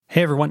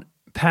Hey everyone,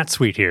 Pat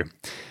Sweet here.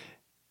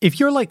 If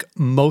you're like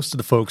most of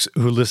the folks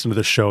who listen to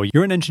the show,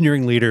 you're an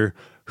engineering leader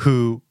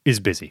who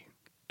is busy.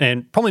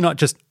 And probably not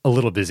just a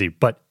little busy,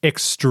 but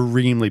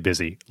extremely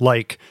busy.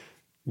 Like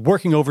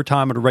working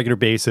overtime on a regular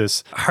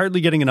basis, hardly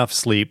getting enough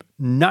sleep,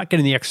 not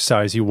getting the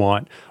exercise you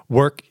want.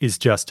 Work is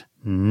just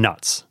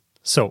nuts.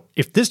 So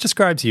if this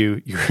describes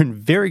you, you're in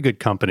very good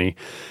company.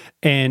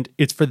 And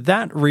it's for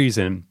that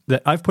reason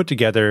that I've put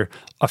together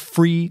a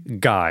free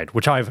guide,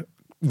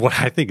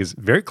 what I think is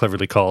very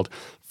cleverly called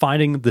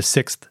Finding the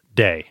Sixth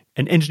Day,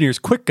 an engineer's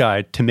quick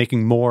guide to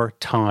making more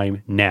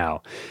time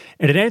now.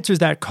 And it answers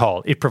that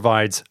call. It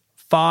provides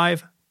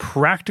 5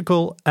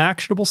 practical,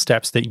 actionable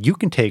steps that you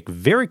can take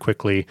very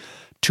quickly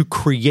to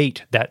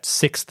create that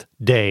sixth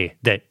day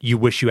that you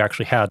wish you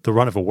actually had the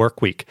run of a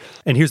work week.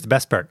 And here's the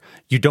best part.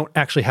 You don't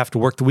actually have to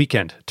work the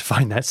weekend to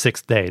find that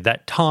sixth day.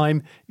 That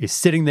time is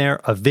sitting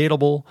there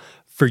available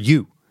for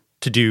you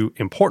to do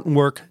important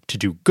work, to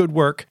do good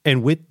work.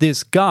 And with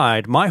this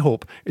guide, my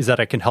hope is that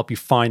I can help you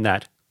find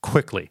that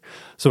quickly.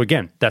 So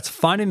again, that's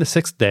Finding the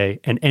Sixth Day,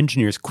 an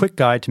engineer's quick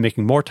guide to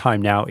making more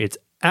time now. It's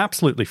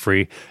absolutely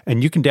free,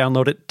 and you can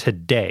download it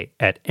today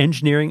at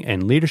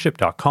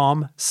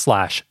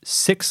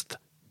engineeringandleadership.com/sixth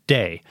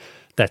day.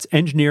 That's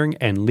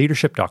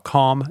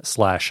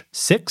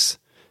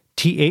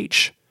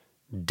engineeringandleadership.com/6th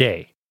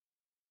day.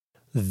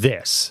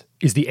 This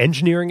is the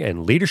Engineering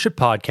and Leadership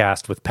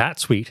Podcast with Pat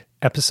Sweet,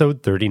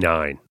 episode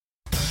 39.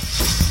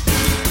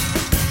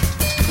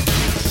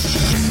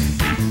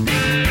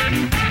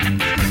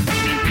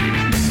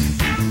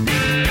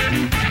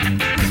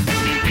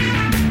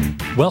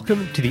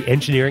 Welcome to the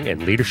Engineering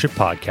and Leadership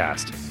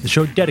Podcast, the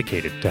show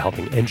dedicated to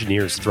helping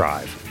engineers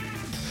thrive.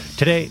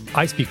 Today,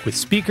 I speak with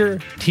speaker,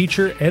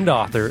 teacher, and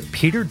author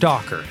Peter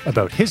Docker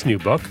about his new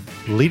book,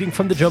 Leading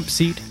from the Jump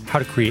Seat: How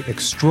to Create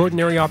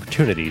Extraordinary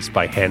Opportunities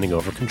by Handing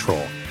Over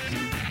Control.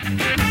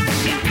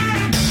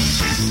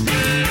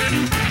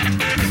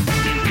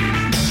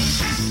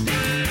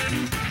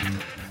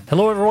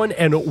 Hello, everyone,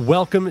 and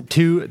welcome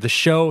to the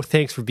show.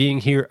 Thanks for being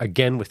here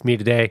again with me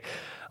today.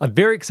 I'm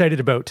very excited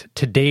about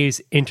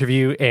today's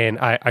interview, and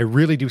I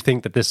really do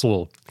think that this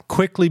will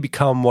quickly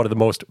become one of the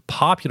most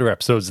popular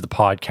episodes of the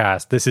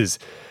podcast. This is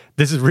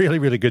really,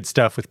 really good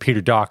stuff with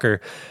Peter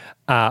Docker.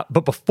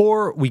 But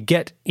before we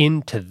get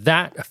into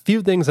that, a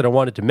few things that I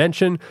wanted to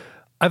mention.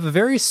 I have a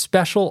very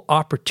special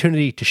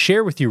opportunity to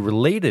share with you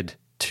related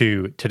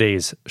to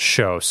today's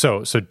show.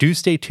 So do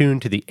stay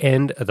tuned to the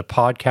end of the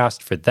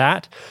podcast for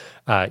that.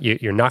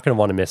 You're not going to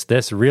want to miss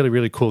this. Really,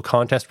 really cool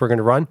contest we're going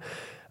to run.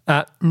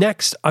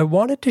 Next, I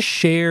wanted to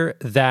share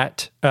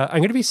that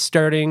I'm going to be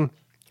starting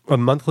a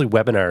monthly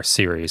webinar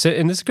series.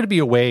 And this is going to be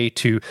a way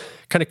to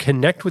kind of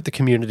connect with the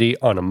community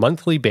on a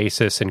monthly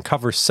basis and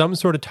cover some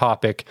sort of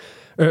topic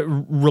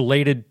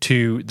related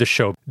to the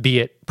show, be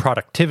it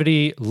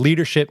productivity,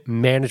 leadership,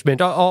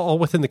 management, all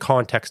within the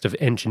context of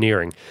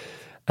engineering.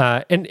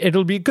 And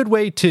it'll be a good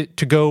way to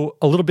go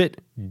a little bit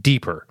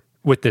deeper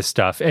with this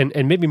stuff.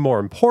 And maybe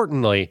more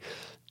importantly,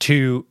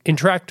 to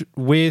interact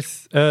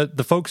with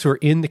the folks who are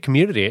in the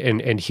community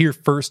and hear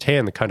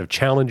firsthand the kind of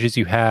challenges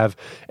you have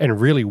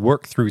and really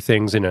work through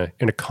things in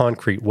a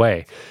concrete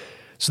way.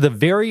 So the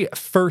very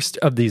first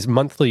of these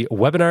monthly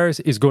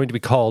webinars is going to be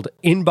called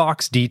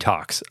Inbox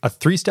Detox, a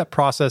 3-step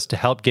process to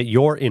help get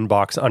your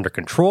inbox under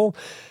control.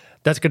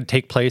 That's going to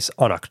take place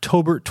on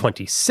October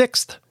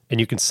 26th, and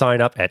you can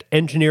sign up at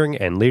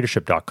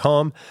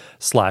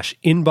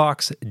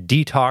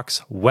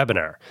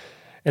engineeringandleadership.com/inbox-detox-webinar.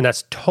 And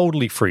that's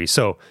totally free.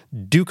 So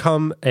do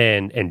come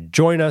and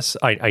join us.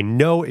 I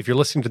know if you're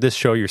listening to this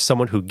show, you're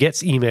someone who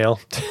gets email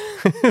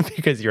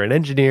because you're an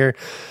engineer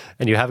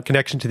and you have a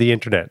connection to the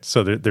internet.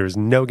 So there's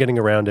no getting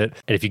around it.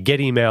 And if you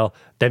get email,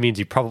 that means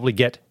you probably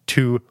get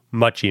too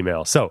much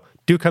email. So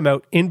do come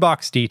out.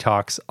 Inbox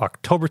Detox,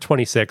 October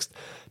 26th.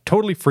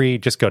 Totally free.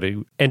 Just go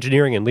to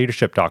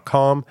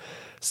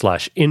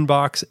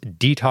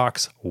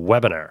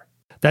engineeringandleadership.com/inbox-detox-webinar.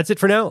 That's it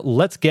for now.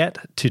 Let's get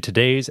to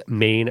today's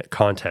main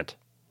content.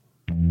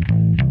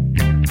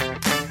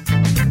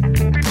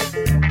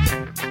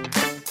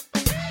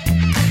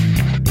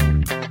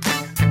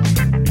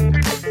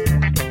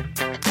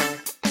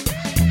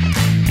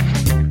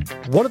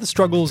 One of the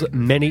struggles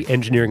many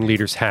engineering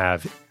leaders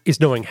have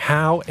is knowing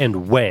how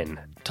and when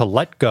to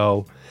let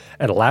go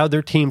and allow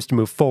their teams to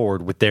move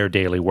forward with their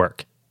daily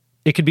work.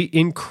 It can be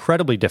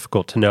incredibly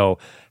difficult to know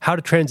how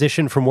to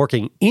transition from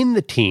working in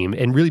the team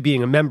and really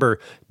being a member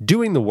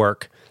doing the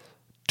work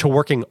to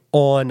working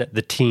on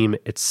the team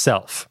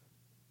itself.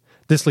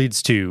 This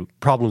leads to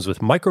problems with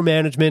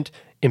micromanagement,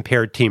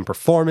 impaired team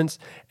performance,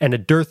 and a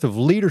dearth of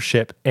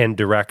leadership and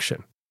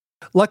direction.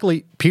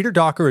 Luckily, Peter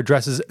Docker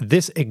addresses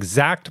this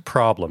exact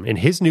problem in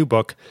his new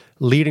book,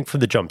 Leading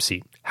from the Jump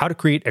Seat: How to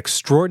Create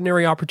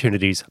Extraordinary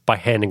Opportunities by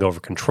Handing Over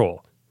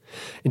Control.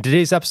 In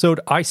today's episode,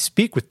 I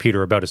speak with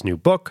Peter about his new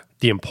book,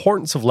 the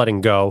importance of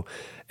letting go,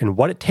 and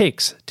what it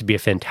takes to be a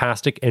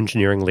fantastic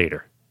engineering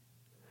leader.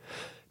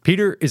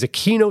 Peter is a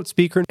keynote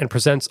speaker and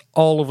presents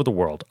all over the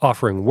world,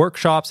 offering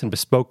workshops and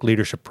bespoke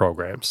leadership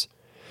programs.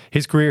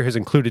 His career has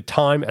included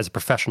time as a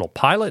professional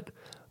pilot,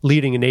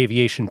 leading an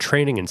aviation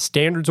training and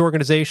standards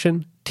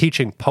organization,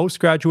 teaching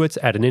postgraduates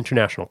at an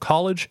international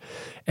college,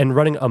 and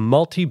running a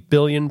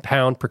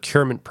multi-billion-pound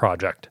procurement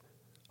project.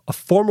 A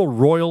former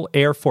Royal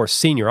Air Force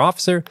senior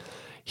officer,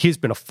 he has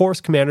been a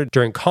force commander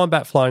during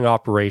combat flying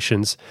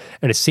operations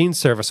and has seen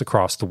service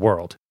across the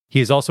world. He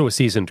is also a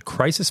seasoned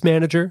crisis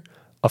manager,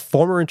 a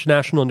former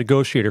international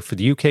negotiator for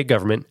the UK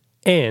government,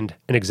 and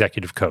an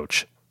executive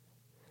coach.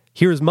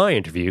 Here is my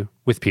interview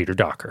with Peter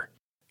Docker.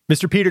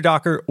 Mr. Peter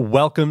Docker,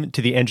 welcome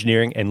to the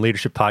Engineering and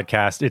Leadership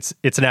Podcast.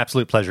 It's an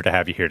absolute pleasure to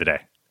have you here today.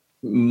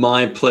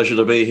 My pleasure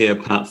to be here,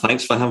 Pat.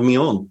 Thanks for having me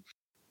on.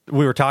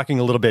 We were talking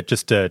a little bit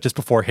just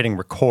before hitting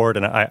record,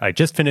 and I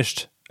just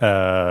finished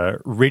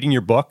reading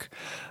your book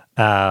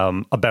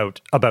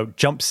about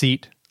jump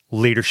seat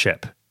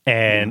leadership,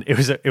 and it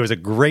was a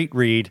great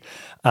read,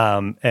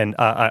 and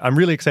I'm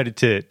really excited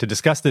to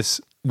discuss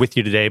this with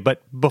you today.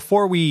 But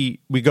before we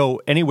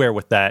go anywhere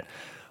with that,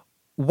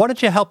 why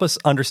don't you help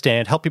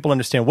people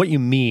understand what you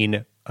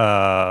mean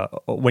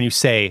when you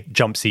say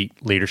jump seat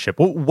leadership?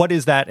 What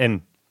is that,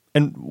 and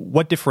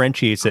what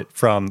differentiates it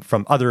from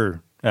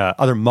other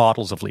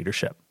models of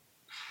leadership?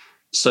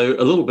 So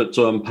a little bit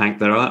to unpack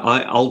there.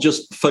 I'll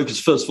just focus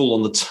first of all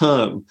on the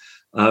term.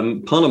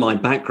 Part of my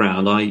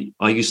background,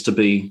 I used to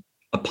be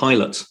a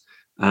pilot,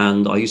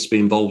 and I used to be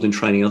involved in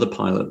training other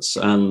pilots.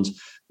 And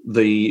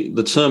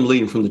the term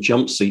leading from the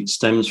jump seat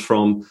stems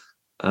from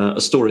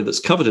a story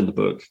that's covered in the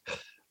book,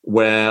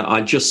 where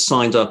I just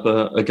signed up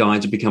a guy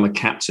to become a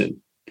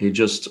captain. He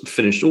just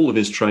finished all of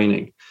his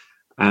training,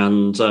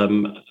 and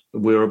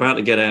we were about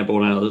to get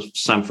airborne out of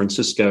San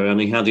Francisco, and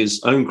he had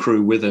his own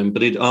crew with him,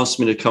 but he'd asked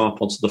me to come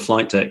up onto the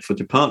flight deck for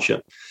departure,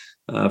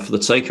 for the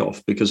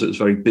takeoff, because it was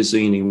very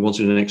busy and he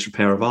wanted an extra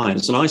pair of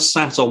eyes. And I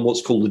sat on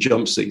what's called the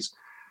jump seat.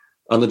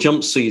 And the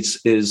jump seat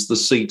is the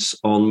seat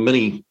on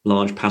many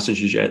large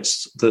passenger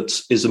jets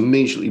that is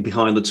immediately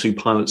behind the two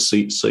pilot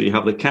seats. So you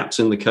have the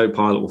captain, the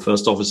co-pilot or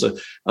first officer,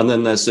 and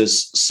then there's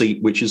this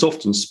seat which is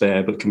often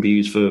spare but can be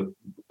used for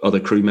other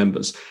crew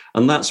members.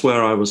 And that's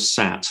where I was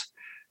sat.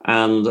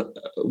 And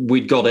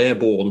we'd got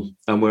airborne,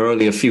 and we're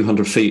only a few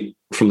hundred feet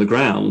from the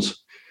ground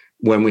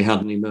when we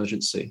had an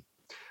emergency.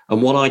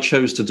 And what I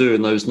chose to do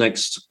in those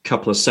next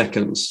couple of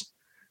seconds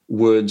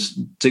would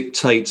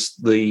dictate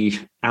the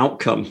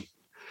outcome,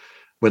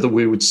 whether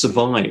we would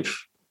survive,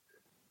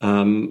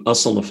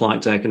 us on the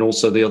flight deck and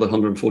also the other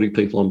 140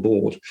 people on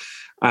board.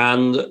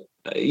 And,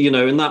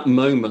 in that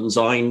moment,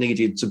 I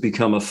needed to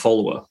become a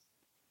follower,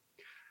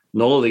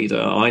 not a leader.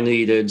 I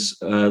needed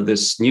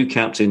this new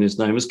captain, his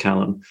name was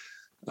Callum,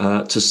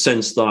 to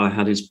sense that I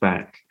had his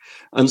back.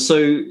 And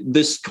so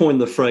this coined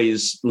the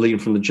phrase leading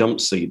from the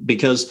jump seat,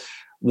 because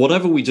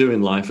whatever we do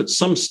in life, at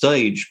some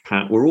stage,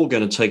 Pat, we're all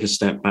going to take a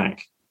step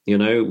back.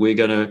 We're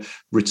going to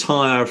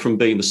retire from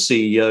being the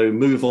CEO,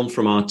 move on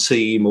from our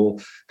team, or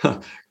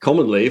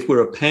commonly, if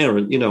we're a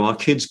parent, our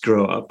kids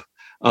grow up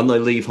and they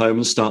leave home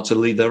and start to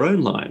lead their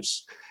own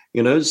lives.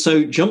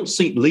 So jump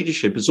seat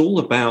leadership is all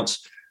about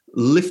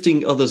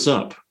lifting others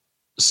up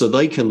so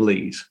they can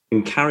lead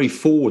and carry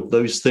forward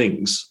those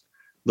things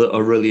that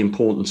are really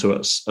important to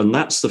us. And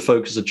that's the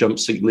focus of jump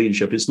seat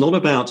leadership. It's not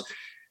about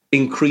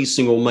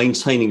increasing or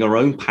maintaining our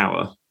own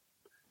power.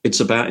 It's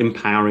about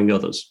empowering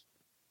others.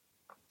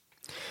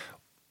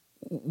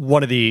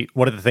 One of the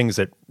things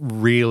that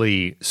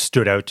really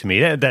stood out to me,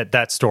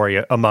 that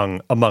story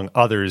among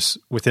others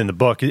within the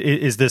book,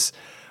 is this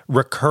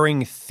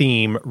recurring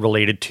theme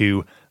related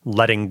to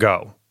letting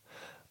go,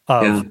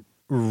 of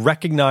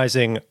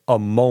recognizing a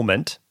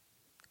moment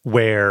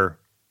where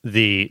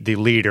the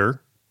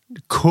leader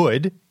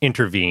could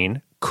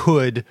intervene,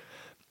 could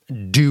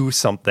do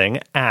something,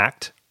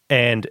 act,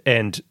 and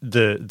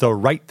the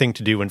right thing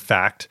to do, in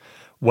fact,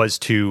 was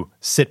to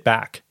sit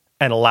back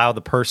and allow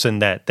the person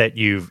that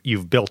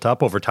you've built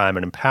up over time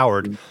and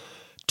empowered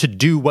to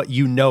do what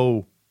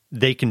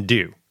they can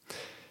do.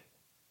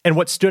 And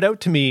what stood out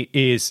to me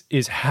is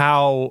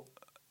how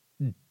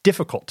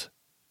difficult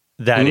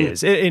that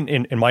is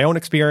in my own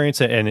experience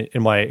and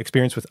in my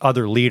experience with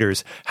other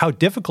leaders, how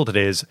difficult it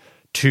is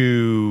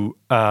to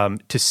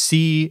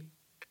see,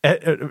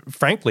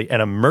 frankly,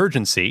 an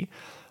emergency.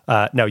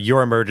 Now,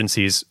 your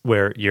emergencies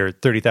where you're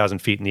 30,000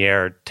 feet in the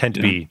air tend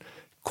to be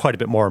quite a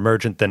bit more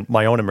emergent than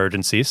my own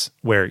emergencies,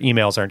 where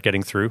emails aren't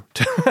getting through,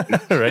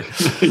 right?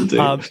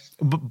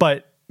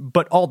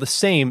 But all the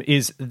same,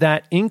 is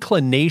that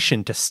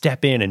inclination to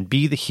step in and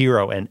be the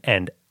hero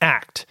and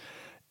act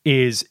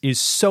is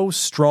so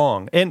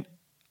strong. And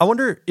I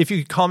wonder if you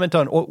could comment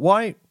on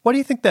why do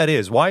you think that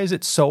is? Why is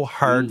it so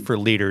hard for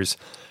leaders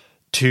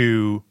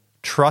to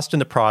trust in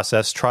the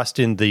process, trust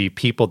in the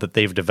people that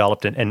they've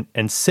developed,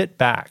 and sit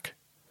back?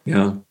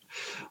 Yeah.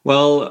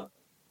 Well,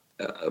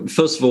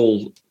 first of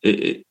all,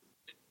 it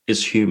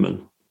is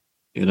human,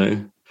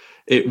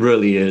 It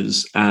really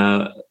is,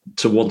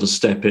 to want to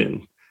step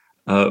in.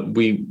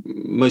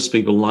 Most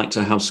people like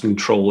to have some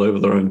control over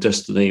their own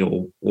destiny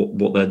or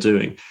what they're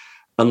doing,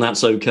 and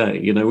that's okay.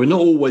 We're not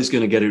always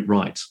going to get it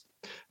right,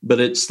 but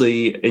it's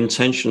the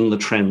intention, the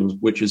trend,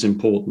 which is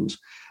important.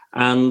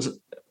 And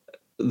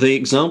the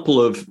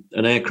example of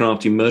an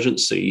aircraft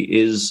emergency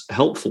is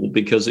helpful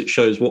because it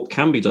shows what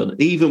can be done,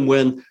 even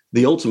when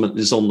the ultimate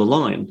is on the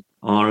line,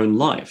 our own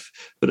life.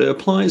 But it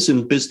applies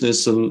in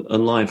business and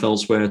life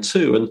elsewhere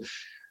too. And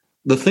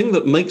the thing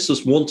that makes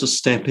us want to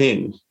step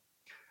in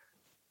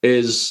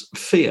is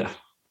fear.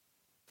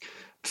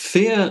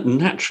 Fear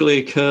naturally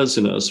occurs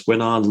in us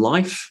when our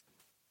life,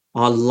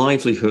 our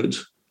livelihood,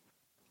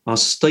 our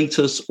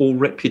status or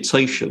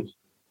reputation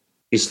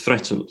is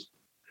threatened.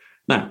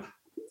 Now,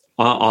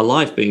 our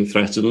life being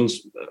threatened,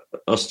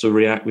 us to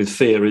react with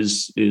fear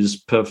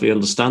is perfectly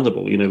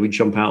understandable. You know, we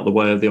jump out the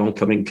way of the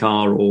oncoming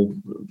car or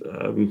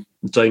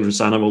dangerous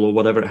animal or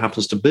whatever it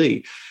happens to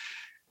be.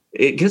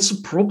 It gets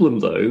a problem,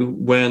 though,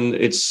 when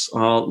it's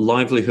our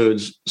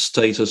livelihood,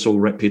 status, or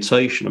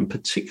reputation, and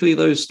particularly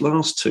those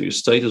last two,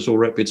 status or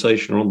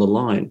reputation, are on the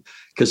line,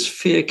 because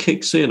fear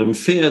kicks in, and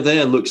fear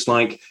there looks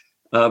like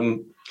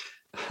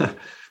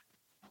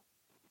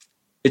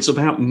it's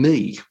about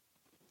me.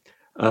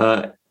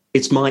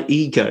 It's my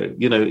ego.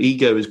 You know,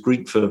 ego is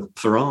Greek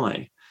for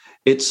I.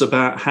 It's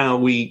about how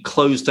we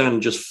close down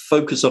and just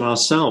focus on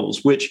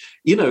ourselves, which,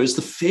 you know, is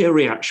the fear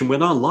reaction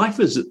when our life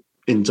is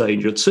in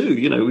danger too.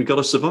 You know, we've got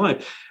to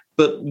survive.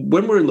 But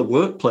when we're in the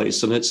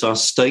workplace and it's our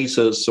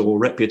status or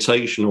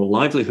reputation or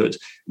livelihood,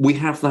 we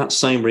have that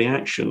same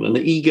reaction, and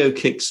the ego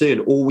kicks in,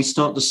 or we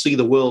start to see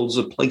the world as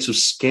a place of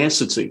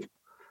scarcity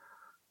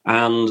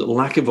and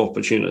lack of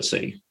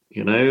opportunity,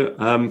 you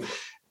know.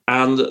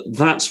 And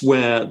that's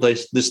where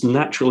this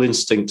natural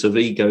instinct of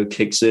ego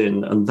kicks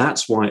in, and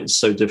that's why it's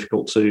so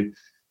difficult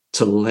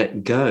to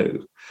let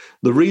go.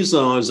 The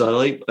reason I was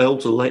able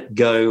to let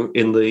go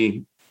in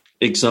the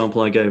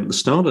example I gave at the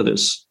start of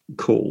this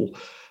call,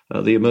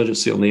 the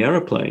emergency on the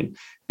aeroplane,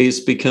 is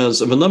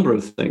because of a number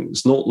of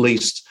things, not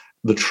least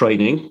the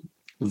training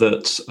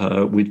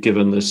that we'd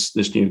given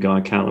this new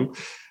guy, Callum,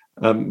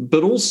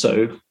 but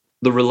also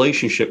the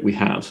relationship we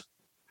have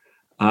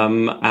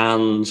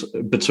and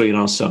between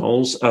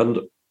ourselves. And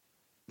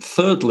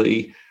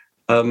thirdly,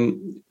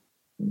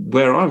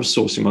 where I was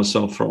sourcing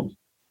myself from,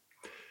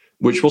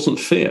 which wasn't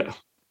fear.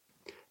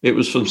 It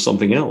was from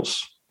something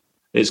else.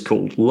 It's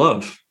called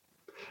love.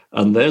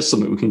 And there's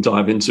something we can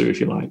dive into if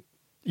you like.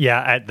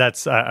 Yeah,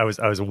 I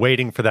was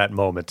waiting for that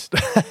moment,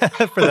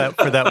 for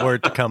that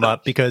word to come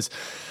up, because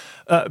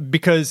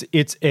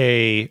it's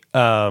a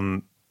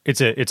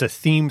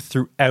theme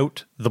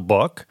throughout the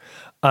book,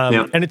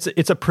 and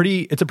it's a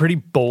pretty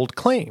bold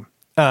claim,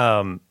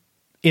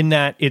 in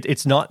that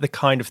it's not the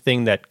kind of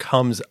thing that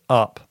comes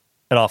up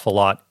an awful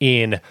lot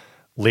in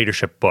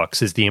leadership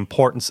books, is the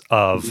importance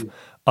of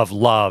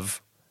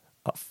love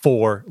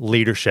for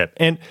leadership.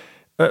 And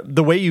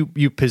the way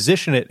you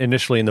position it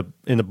initially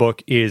in the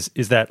book is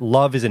that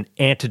love is an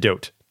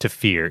antidote to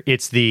fear.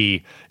 It's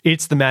the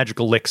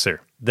magical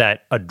elixir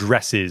that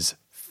addresses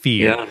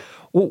fear. Yeah.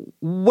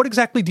 What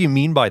exactly do you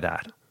mean by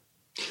that?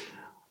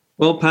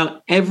 Well,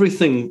 Pat,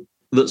 everything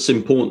that's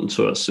important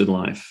to us in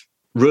life,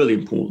 really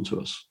important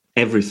to us,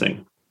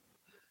 everything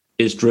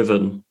is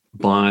driven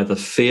by the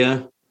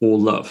fear or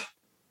love.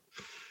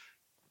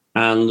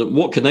 And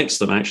what connects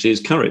them actually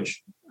is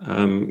courage.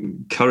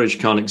 Courage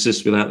can't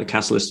exist without the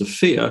catalyst of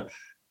fear,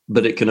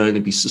 but it can only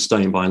be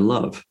sustained by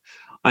love.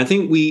 I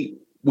think we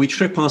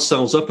trip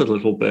ourselves up a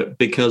little bit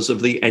because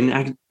of the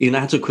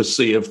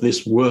inadequacy of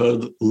this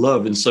word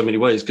love in so many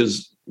ways,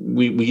 because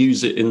we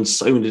use it in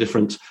so many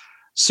different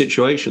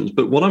situations.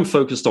 But what I'm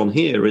focused on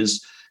here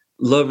is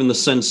love in the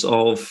sense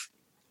of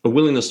a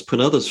willingness to put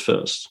others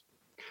first,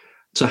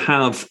 to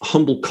have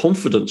humble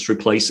confidence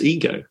replace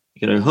ego.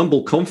 You know,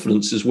 humble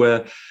confidence is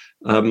where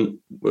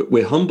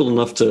we're humble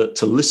enough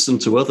to listen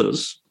to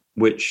others,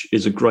 which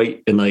is a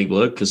great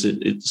enabler because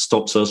it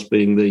stops us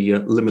being the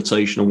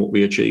limitation on what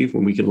we achieve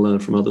when we can learn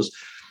from others,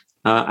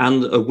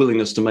 and a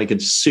willingness to make a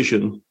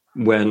decision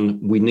when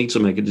we need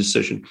to make a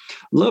decision.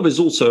 Love is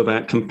also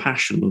about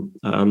compassion,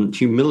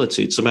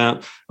 humility. It's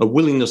about a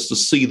willingness to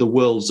see the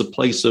world as a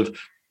place of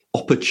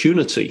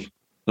opportunity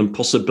and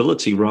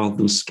possibility rather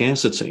than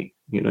scarcity.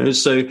 You know,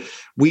 so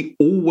we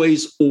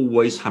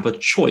always have a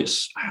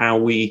choice how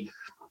we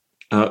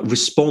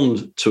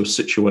respond to a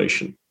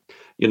situation.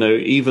 You know,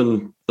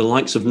 even the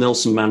likes of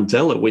Nelson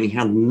Mandela, when he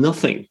had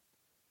nothing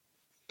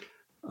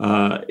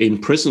in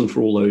prison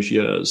for all those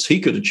years, he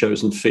could have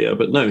chosen fear,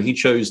 but no, he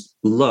chose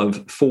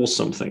love for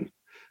something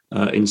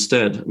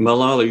instead.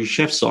 Malala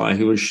Yousafzai,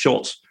 who was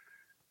shot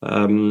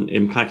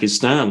in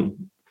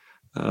Pakistan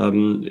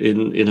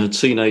in her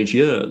teenage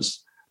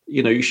years,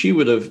 you know, she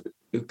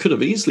could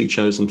have easily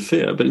chosen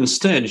fear, but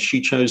instead she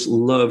chose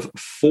love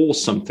for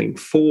something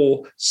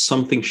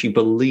she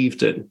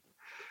believed in.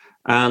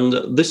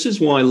 And this is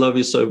why love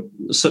is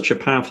such a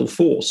powerful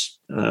force.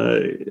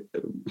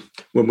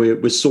 When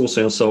we source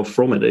ourselves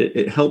from it,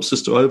 it helps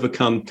us to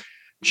overcome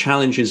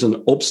challenges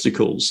and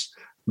obstacles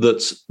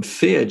that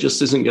fear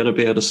just isn't going to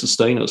be able to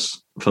sustain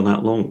us for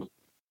that long.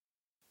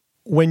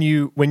 When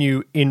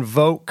you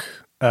invoke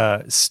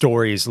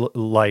stories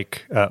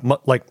like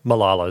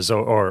Malala's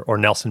or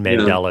Nelson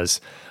Mandela's,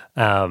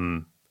 I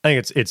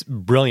think it's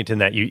brilliant in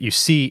that you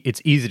see,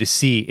 it's easy to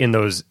see in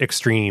those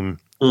extreme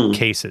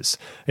cases.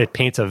 It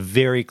paints a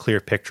very clear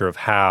picture of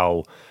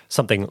how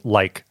something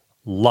like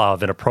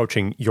love and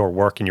approaching your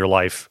work and your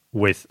life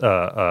with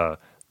the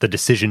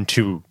decision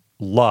to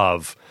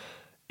love,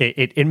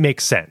 it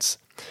makes sense.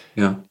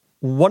 Yeah.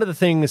 One of the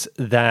things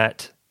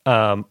that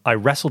I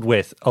wrestled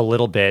with a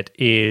little bit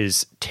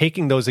is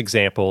taking those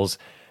examples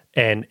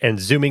and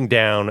zooming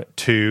down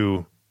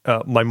to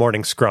my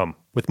morning scrum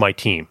with my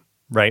team,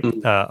 right?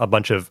 A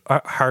bunch of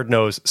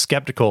hard-nosed,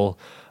 skeptical,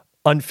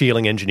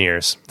 unfeeling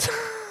engineers.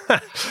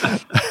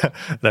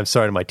 And I'm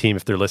sorry to my team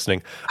if they're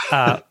listening.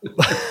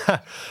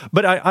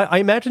 But I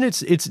imagine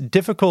it's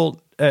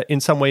difficult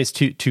in some ways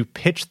to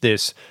pitch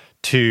this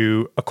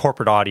to a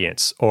corporate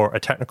audience or a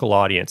technical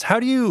audience. How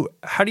do you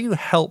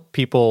help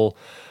people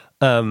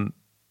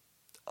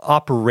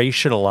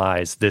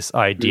operationalize this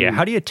idea?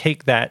 How do you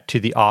take that to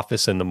the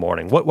office in the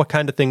morning? What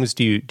kind of things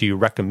do you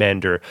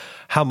recommend, or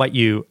how might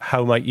you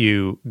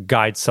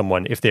guide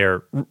someone if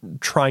they're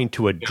trying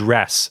to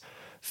address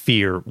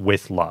fear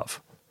with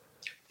love?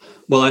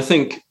 Well, I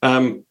think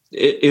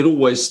it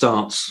always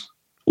starts.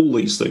 All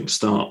these things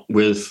start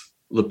with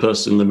the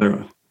person in the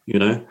mirror.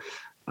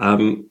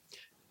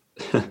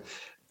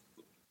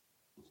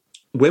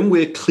 When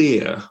we're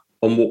clear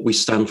on what we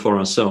stand for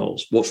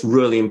ourselves, what's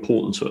really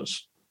important to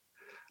us,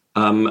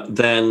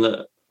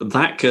 then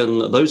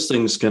those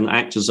things can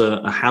act as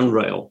a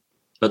handrail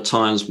at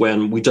times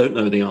when we don't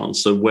know the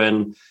answer,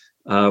 when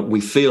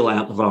we feel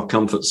out of our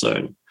comfort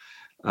zone.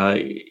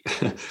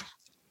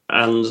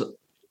 And,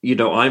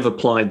 I've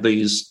applied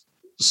these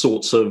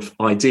sorts of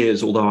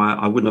ideas, although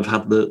I wouldn't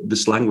have had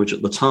this language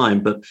at the time,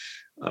 but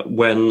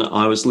when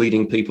I was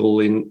leading people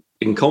in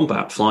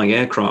combat, flying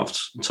aircraft,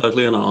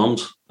 totally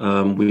unarmed,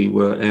 we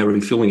were air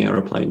refueling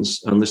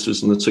aeroplanes, and this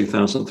was in the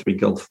 2003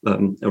 Gulf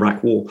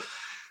Iraq War.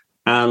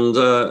 And,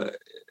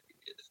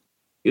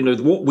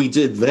 what we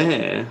did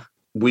there,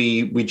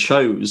 we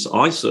chose,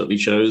 I certainly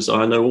chose,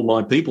 I know all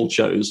my people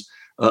chose,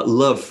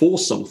 love for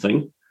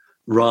something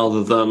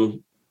rather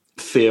than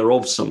fear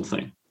of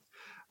something.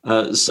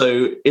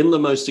 So in the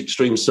most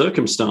extreme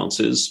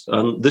circumstances,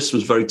 and this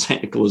was very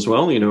technical as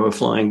well, we're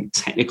flying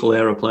technical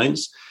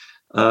aeroplanes,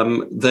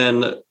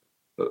 then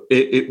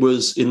it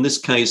was, in this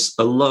case,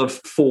 a love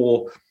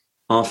for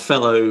our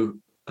fellow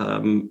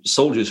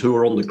soldiers who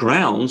were on the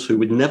ground, who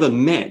we'd never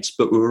met,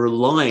 but were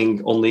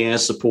relying on the air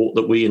support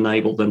that we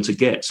enabled them to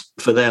get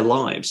for their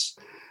lives.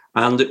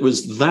 And it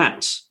was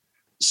that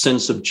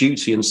sense of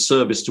duty and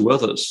service to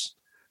others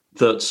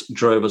that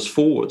drove us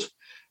forward.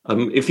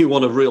 If you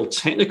want a real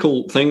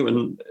technical thing,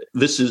 and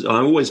I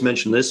always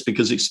mention this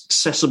because it's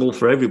accessible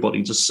for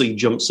everybody to see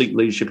jump seat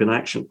leadership in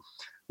action.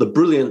 The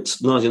brilliant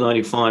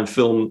 1995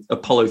 film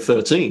Apollo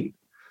 13,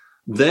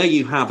 there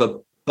you have a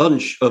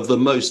bunch of the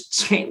most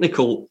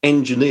technical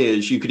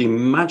engineers you could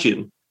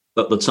imagine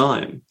at the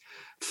time,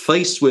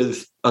 faced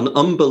with an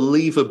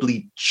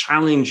unbelievably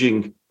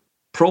challenging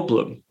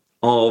problem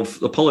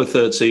of Apollo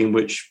 13,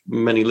 which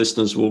many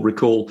listeners will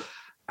recall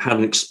had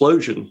an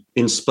explosion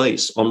in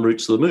space en route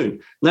to the moon.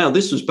 Now,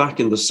 this was back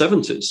in the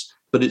 70s,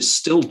 but it's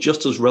still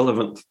just as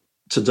relevant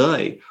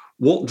today.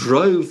 What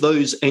drove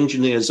those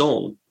engineers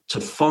on to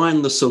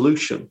find the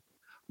solution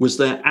was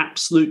their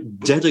absolute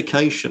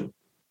dedication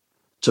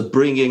to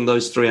bringing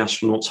those 3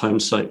 astronauts home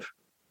safe.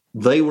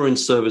 They were in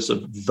service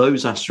of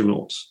those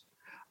astronauts,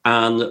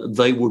 and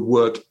they would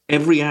work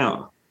every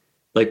hour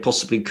they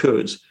possibly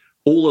could,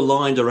 all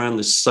aligned around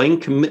the same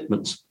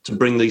commitment to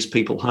bring these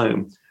people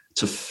home,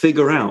 to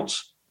figure out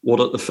what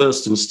at the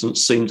first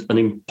instance seemed an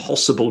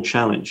impossible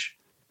challenge.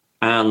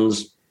 And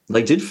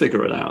they did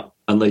figure it out,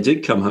 and they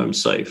did come home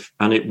safe.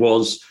 And it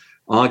was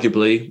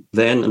arguably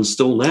then and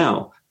still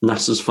now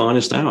NASA's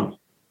finest hour.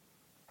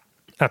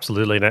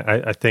 Absolutely. And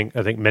I think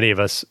many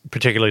of us,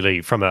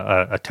 particularly from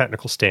a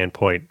technical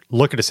standpoint,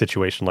 look at a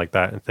situation like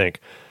that and think,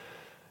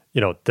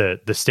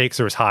 the stakes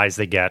are as high as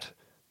they get.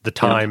 The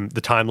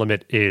time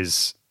limit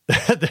is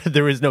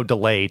there is no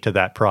delay to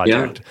that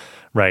project,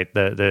 right?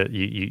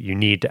 You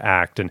need to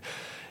act. And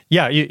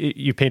yeah,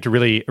 you paint a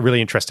really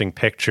interesting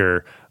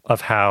picture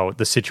of how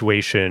the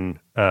situation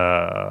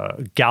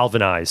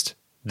galvanized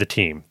the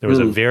team. There was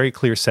a very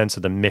clear sense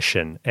of the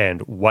mission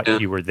and what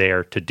you were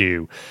there to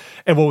do.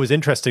 And what was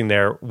interesting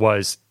there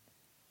was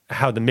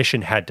how the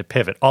mission had to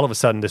pivot. All of a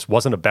sudden, this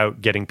wasn't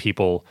about getting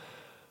people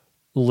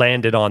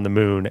landed on the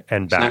moon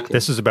and back. Exactly.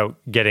 This is about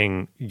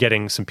getting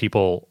some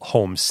people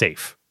home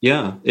safe.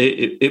 Yeah,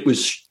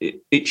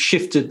 it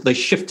shifted. They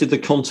shifted the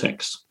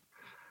context.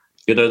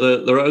 There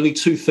are only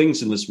 2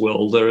 things in this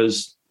world. There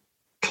is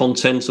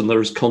content and there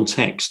is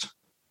context.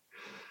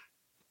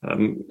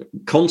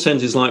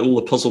 Content is like all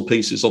the puzzle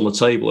pieces on the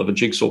table of a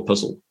jigsaw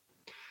puzzle.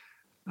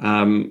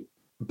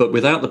 But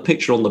without the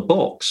picture on the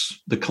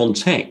box, the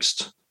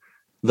context,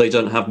 they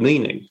don't have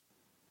meaning.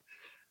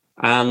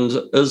 And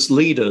as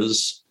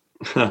leaders,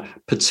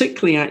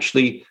 particularly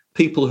actually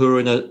people who are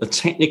in a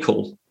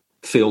technical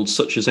field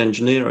such as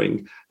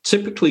engineering,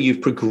 typically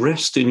you've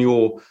progressed in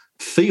your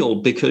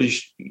field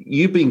because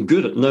you've been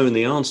good at knowing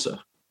the answer.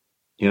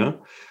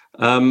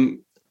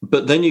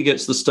 But then you get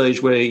to the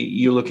stage where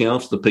you're looking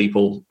after the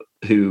people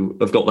who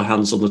have got their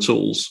hands on the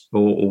tools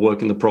or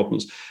working the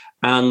problems.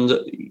 And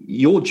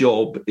your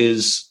job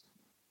is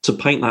to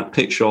paint that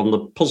picture on the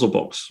puzzle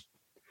box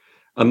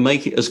and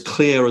make it as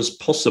clear as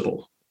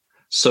possible.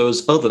 So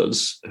as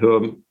others who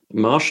are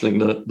marshalling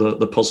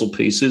the puzzle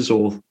pieces,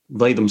 or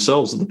they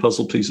themselves are the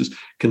puzzle pieces,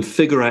 can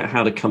figure out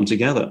how to come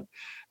together.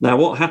 Now,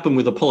 what happened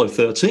with Apollo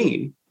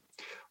 13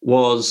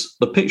 was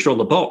the picture on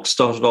the box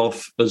started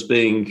off as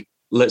being,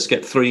 let's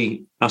get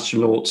 3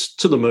 astronauts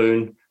to the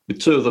moon, with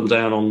 2 of them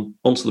down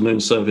onto the moon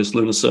surface,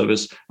 lunar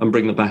surface, and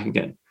bring them back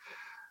again.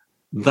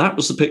 That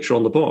was the picture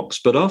on the box.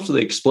 But after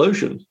the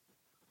explosion,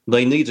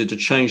 they needed to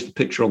change the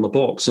picture on the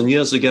box. And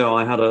years ago,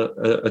 I had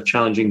a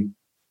challenging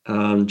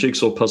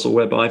jigsaw puzzle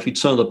whereby if you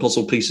turn the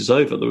puzzle pieces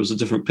over, there was a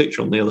different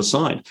picture on the other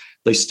side.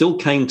 They still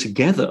came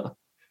together,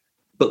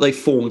 but they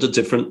formed a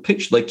different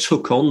picture. They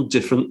took on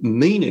different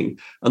meaning.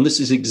 And this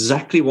is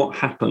exactly what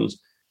happened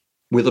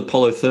with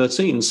Apollo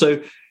 13.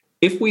 So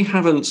if we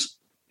haven't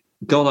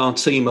got our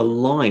team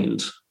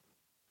aligned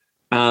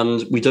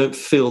and we don't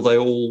feel they're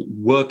all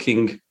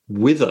working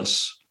with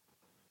us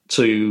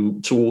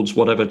towards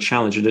whatever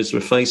challenge it is we're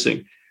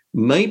facing,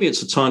 maybe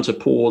it's a time to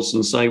pause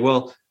and say,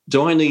 well,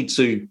 do I need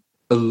to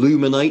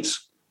illuminate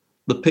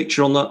the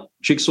picture on that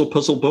jigsaw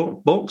puzzle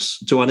box?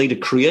 Do I need to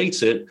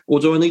create it, or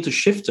do I need to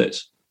shift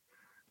it?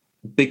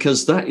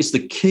 Because that is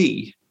the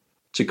key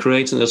to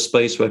creating a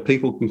space where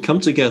people can come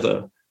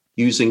together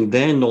using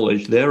their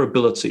knowledge, their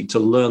ability to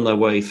learn their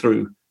way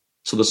through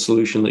to the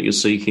solution that you're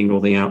seeking or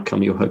the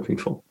outcome you're hoping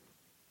for.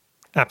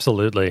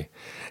 Absolutely.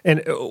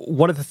 And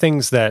one of the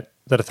things that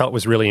I thought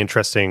was really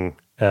interesting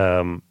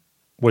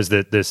was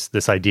that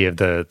this idea of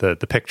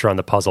the picture on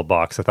the puzzle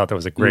box. I thought that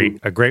was a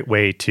great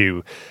way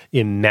to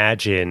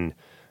imagine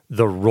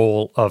the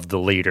role of the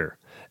leader.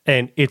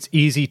 And it's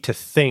easy to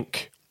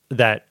think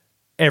that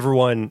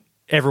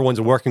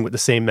everyone's working with the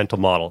same mental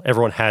model.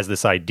 Everyone has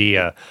this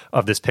idea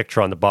of this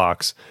picture on the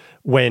box,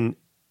 when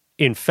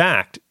in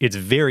fact it's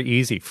very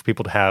easy for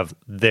people to have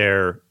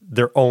their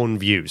own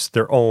views,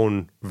 their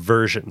own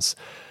versions.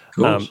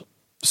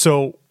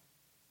 So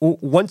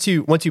once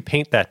you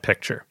paint that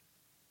picture,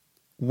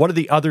 one of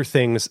the other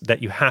things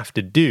that you have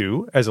to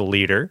do as a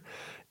leader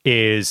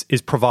is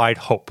provide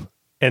hope.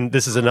 And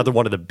this is another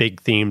one of the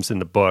big themes in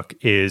the book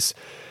is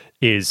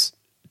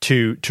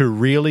to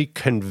really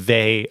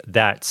convey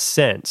that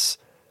sense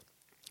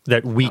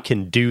that we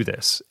can do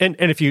this. And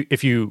if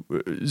you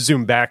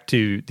zoom back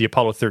to the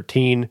Apollo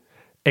 13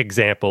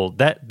 example,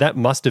 that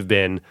must have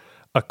been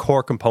a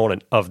core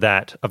component of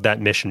that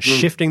mission,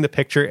 shifting the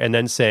picture and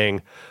then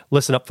saying,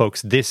 listen up,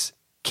 folks, this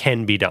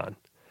can be done.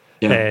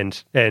 Yeah.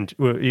 And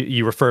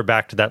you refer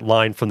back to that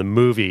line from the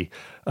movie,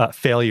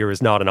 failure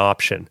is not an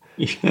option.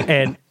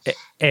 Yeah.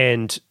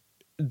 And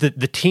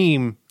the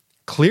team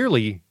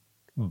clearly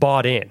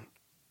bought in,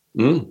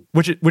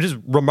 which is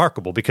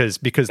remarkable because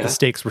the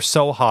stakes were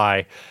so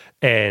high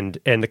and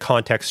the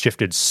context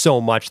shifted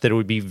so much that it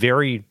would be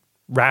very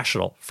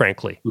rational,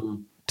 frankly,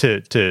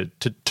 to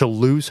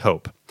lose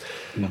hope.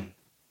 Yeah.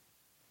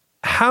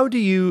 How do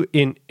you,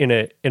 in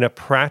a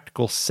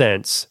practical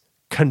sense,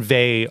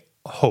 convey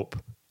hope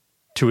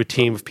to a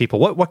team of people?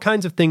 What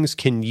kinds of things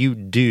can you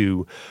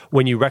do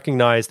when you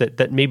recognize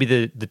that maybe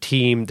the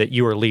team that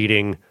you are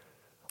leading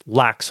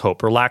lacks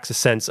hope or lacks a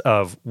sense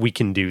of, we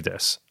can do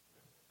this?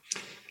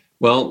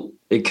 Well,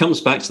 it comes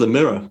back to the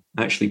mirror,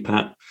 actually,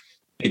 Pat,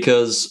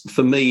 because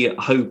for me,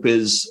 hope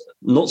is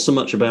not so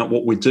much about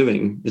what we're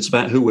doing, it's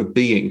about who we're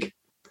being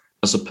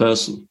as a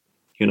person,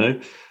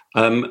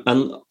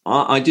 And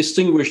I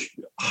distinguish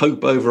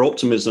hope over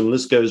optimism.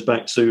 This goes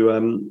back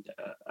to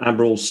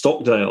Admiral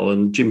Stockdale,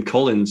 and Jim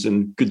Collins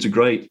in Good to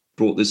Great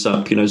brought this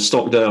up.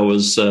 Stockdale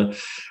was a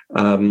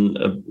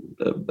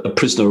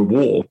prisoner of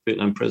war,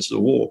 Vietnam prisoner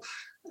of war,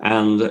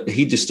 and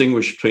he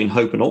distinguished between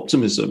hope and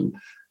optimism.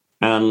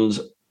 And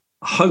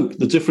hope,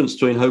 the difference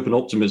between hope and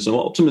optimism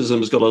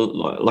has got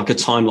a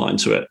timeline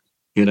to it,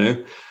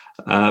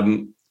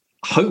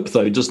 Hope,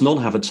 though, does not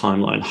have a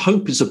timeline.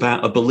 Hope is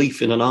about a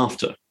belief in an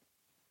after.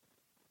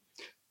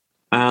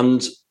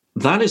 And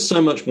that is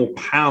so much more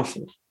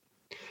powerful.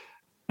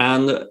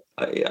 And,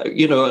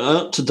 an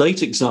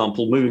up-to-date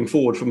example moving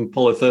forward from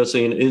Apollo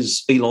 13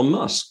 is Elon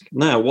Musk.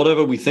 Now,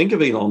 whatever we think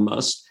of Elon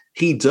Musk,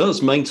 he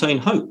does maintain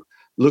hope.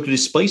 Look at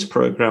his space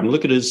program.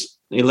 Look at his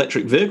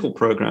electric vehicle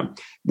program.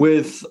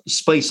 With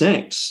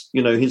SpaceX,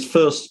 his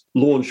first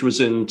launch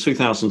was in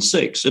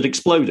 2006. It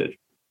exploded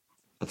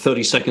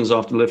 30 seconds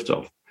after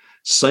liftoff.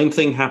 Same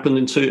thing happened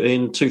in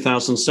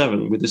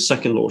 2007 with his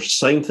second launch.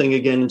 Same thing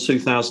again in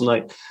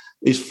 2008.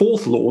 His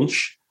fourth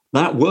launch,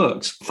 that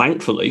worked,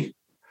 thankfully.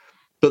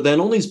 But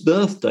then on his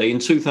birthday in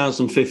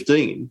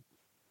 2015,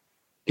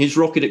 his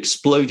rocket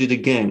exploded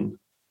again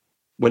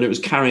when it was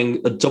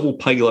carrying a double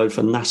payload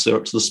for NASA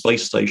up to the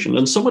space station.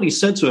 And somebody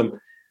said to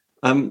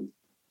him,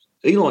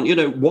 Elon,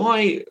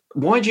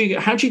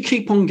 how do you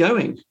keep on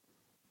going?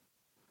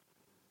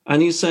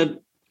 And he said,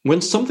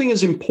 when something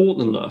is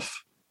important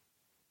enough,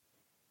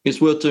 it's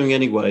worth doing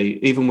anyway,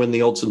 even when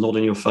the odds are not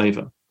in your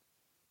favor.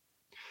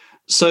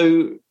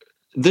 So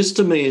this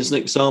to me is an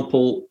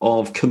example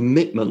of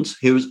commitment.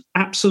 He was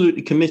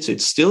absolutely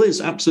committed, still is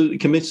absolutely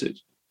committed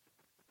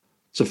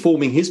to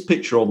forming his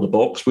picture on the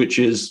box, which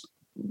is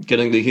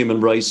getting the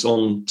human race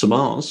on to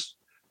Mars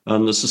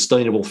and the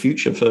sustainable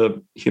future for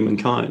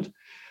humankind.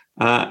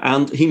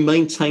 And he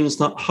maintains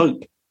that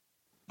hope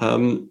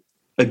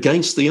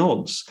against the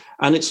odds.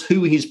 And it's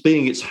who he's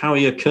being, it's how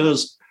he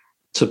occurs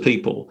to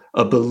people,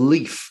 a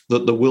belief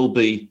that there will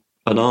be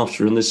an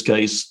after. In this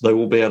case, they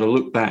will be able to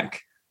look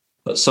back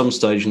at some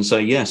stage and say,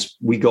 yes,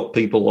 we got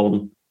people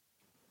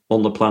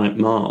on the planet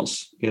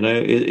Mars. You know,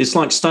 it's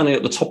like standing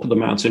at the top of the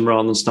mountain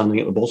rather than standing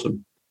at the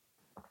bottom.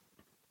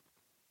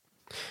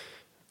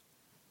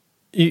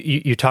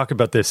 You talk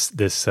about this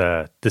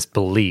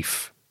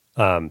belief,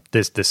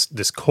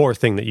 this core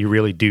thing that you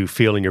really do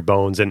feel in your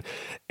bones, and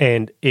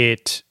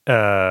it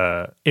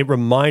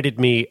reminded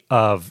me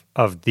of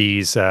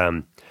these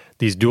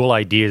dual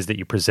ideas that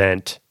you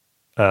present.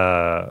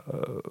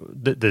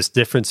 This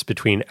difference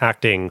between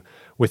acting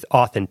with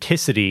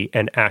authenticity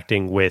and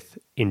acting with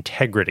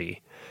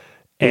integrity,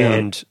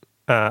 and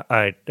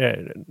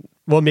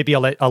maybe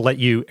I'll let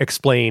you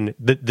explain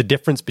the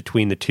difference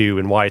between the two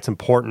and why it's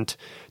important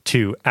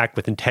to act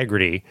with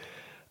integrity.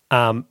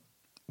 But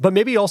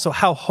maybe also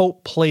how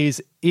hope plays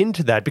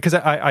into that, because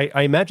I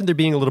imagine there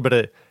being a little bit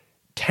of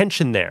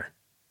tension there.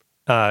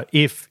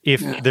 If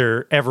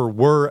there ever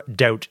were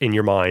doubt in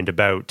your mind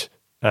about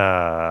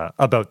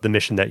the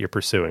mission that you're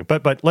pursuing,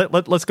 but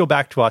let's go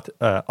back to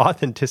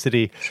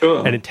authenticity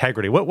and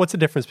integrity. What's the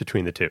difference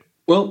between the two?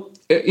 Well,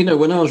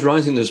 when I was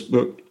writing this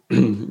book,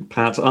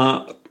 Pat,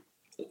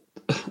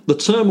 the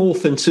term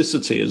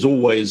authenticity has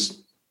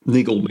always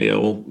niggled me,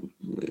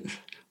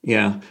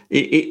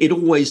 it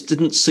always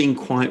didn't seem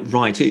quite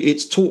right.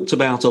 It's talked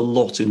about a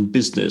lot in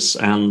business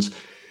and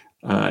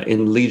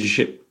in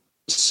leadership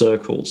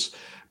circles,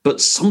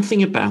 but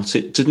something about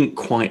it didn't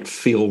quite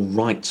feel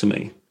right to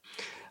me.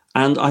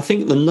 And I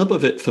think the nub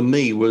of it for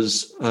me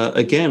was,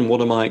 again,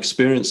 one of my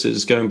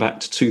experiences going back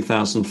to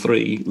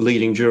 2003,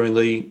 leading during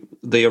the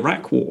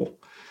Iraq War.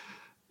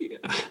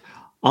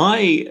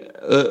 I,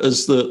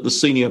 as the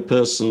senior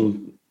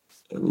person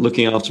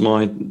looking after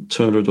my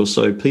 200 or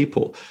so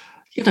people,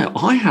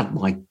 I had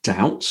my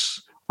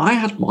doubts, I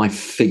had my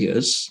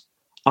fears,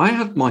 I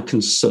had my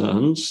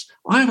concerns,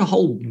 I had a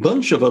whole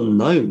bunch of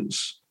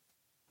unknowns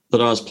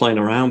that I was playing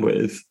around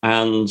with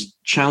and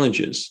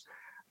challenges.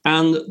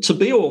 And to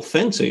be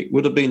authentic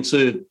would have been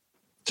to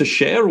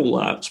share all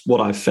that,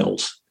 what I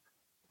felt,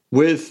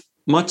 with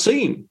my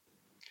team.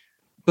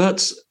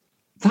 But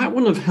that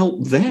wouldn't have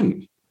helped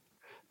them,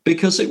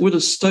 because it would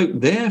have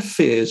stoked their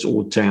fears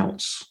or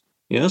doubts.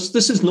 Yes,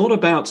 this is not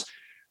about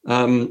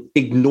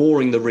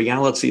ignoring the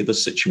reality of the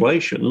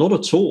situation, not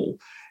at all.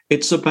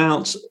 It's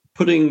about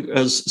putting,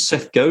 as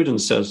Seth Godin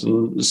says,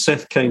 and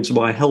Seth came to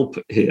my help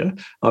here,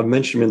 I've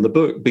mentioned him in the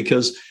book,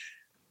 because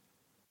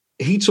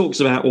he talks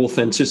about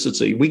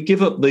authenticity. We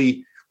give up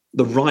the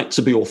right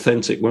to be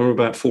authentic when we're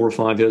about 4 or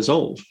 5 years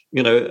old.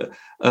 A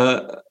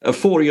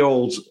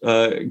 4-year-old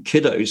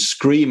kiddo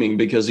screaming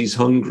because he's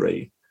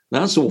hungry,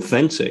 that's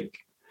authentic.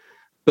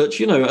 But,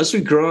 as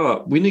we grow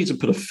up, we need to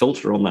put a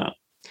filter on that.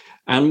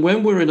 And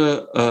when we're in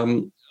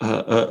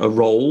a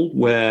role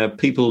where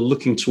people are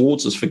looking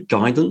towards us for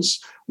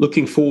guidance,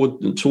 looking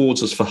forward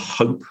towards us for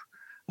hope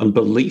and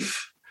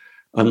belief,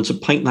 and to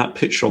paint that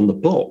picture on the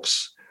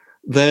box,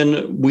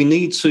 then we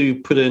need to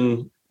put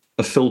in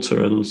a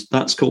filter, and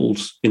that's called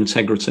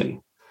integrity.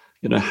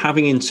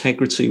 Having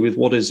integrity with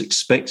what is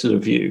expected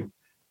of you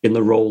in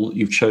the role that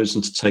you've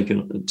chosen to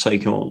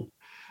take on.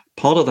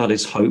 Part of that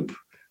is hope.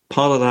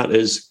 Part of that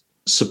is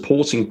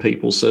supporting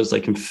people so as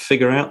they can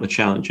figure out the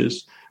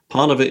challenges.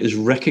 Part of it is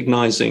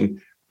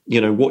recognizing,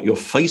 what you're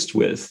faced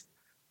with,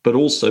 but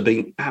also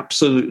being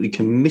absolutely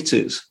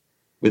committed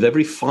with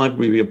every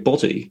fiber of your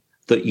body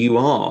that you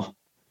are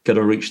going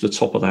to reach the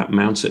top of that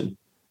mountain,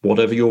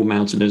 whatever your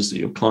mountain is that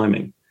you're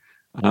climbing.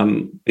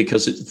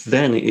 Because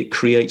it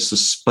creates a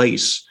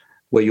space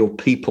where your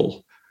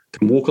people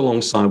can walk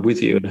alongside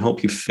with you and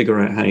help you figure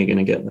out how you're going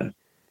to get there.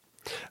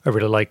 I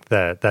really like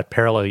that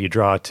parallel you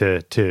draw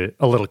to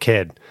a little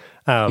kid,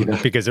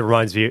 because it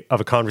reminds me of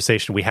a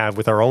conversation we have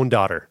with our own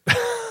daughter,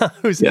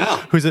 who's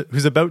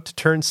about to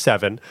turn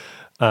 7,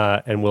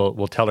 and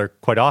we'll tell her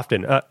quite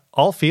often,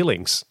 all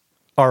feelings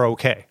are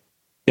okay.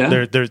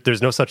 Yeah.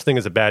 There's no such thing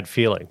as a bad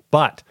feeling,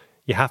 but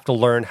you have to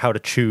learn how to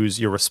choose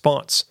your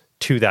response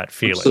to that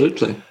feeling.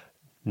 Absolutely.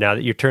 Now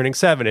that you're turning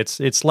 7,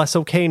 it's less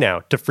okay now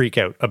to freak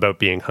out about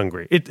being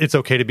hungry. It's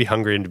okay to be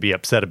hungry and to be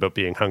upset about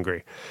being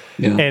hungry.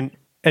 Yeah.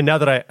 And now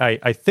that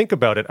I think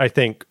about it, I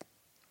think,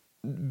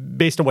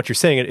 based on what you're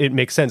saying, it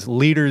makes sense.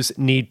 Leaders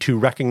need to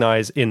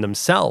recognize in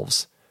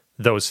themselves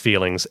those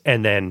feelings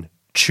and then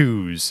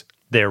choose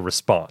their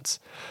response.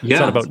 Yeah. It's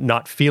not about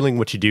not feeling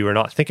what you do or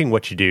not thinking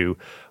what you do,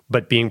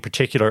 but being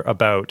particular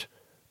about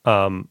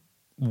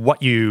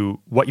what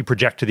you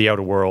project to the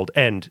outer world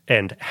and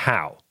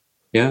how.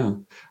 Yeah.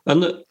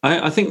 And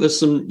I think there's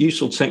some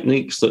useful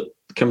techniques that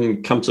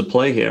can come to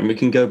play here. And we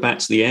can go back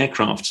to the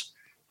aircraft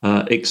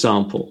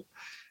example.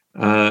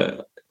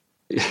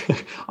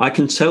 I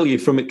can tell you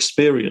from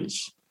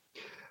experience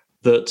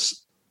that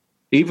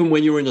even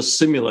when you're in a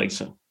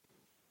simulator,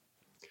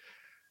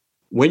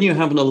 when you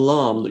have an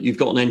alarm that you've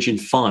got an engine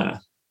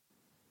fire,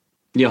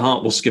 your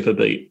heart will skip a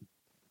beat.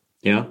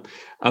 Yeah.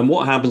 And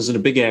what happens in a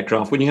big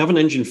aircraft, when you have an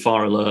engine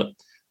fire alert,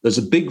 there's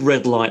a big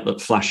red light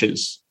that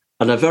flashes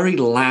and a very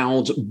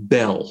loud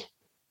bell.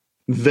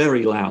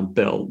 Very loud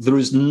bell. There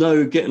is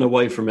no getting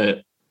away from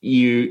it.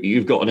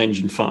 You've got an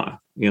engine fire,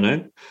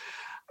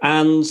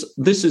 And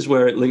this is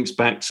where it links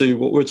back to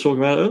what we were talking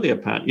about earlier,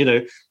 Pat.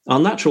 Our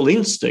natural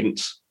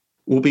instinct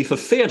will be for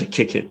fear to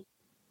kick in.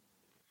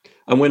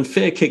 And when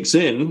fear kicks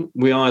in,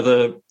 we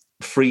either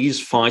freeze,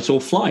 fight,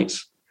 or flight.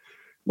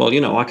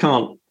 Well, I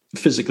can't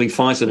physically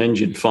fight an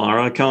engine fire.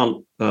 I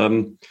can't,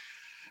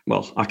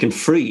 I can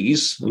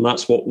freeze, and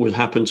that's what would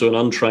happen to an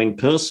untrained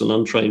person,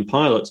 untrained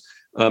pilot.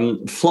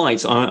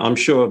 Flight, I'm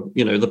sure,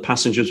 the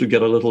passengers would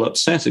get a little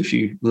upset if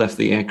you left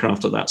the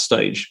aircraft at that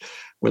stage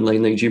when they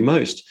need you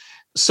most.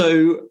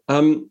 So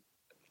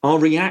our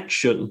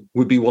reaction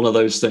would be one of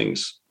those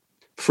things,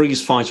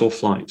 freeze, fight, or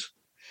flight.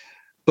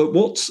 But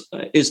what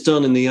is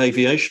done in the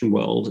aviation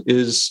world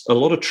is a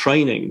lot of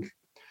training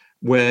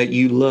where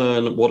you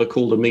learn what are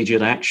called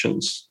immediate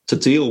actions to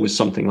deal with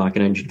something like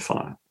an engine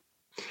fire.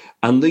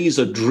 And these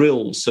are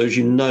drills, so as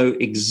you know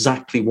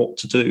exactly what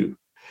to do.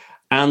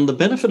 And the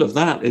benefit of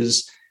that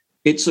is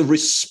it's a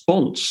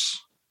response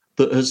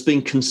that has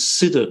been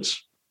considered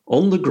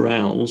on the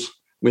ground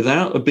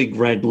without a big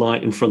red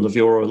light in front of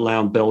you or a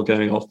loud bell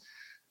going off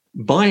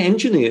by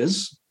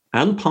engineers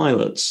and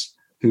pilots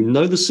who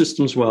know the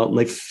systems well, and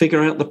they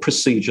figure out the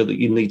procedure that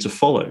you need to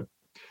follow.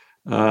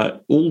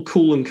 All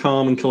cool and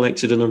calm and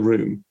collected in a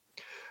room.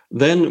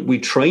 Then we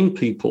train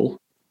people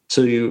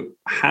to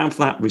have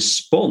that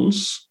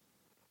response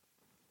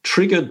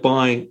triggered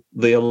by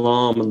the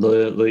alarm and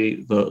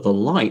the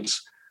light,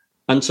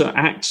 and to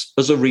act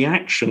as a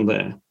reaction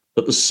there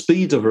at the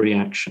speed of a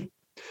reaction.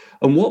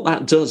 And what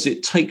that does,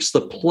 it takes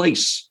the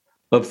place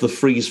of the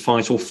freeze,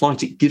 fight, or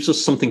flight. It gives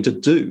us something to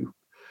do,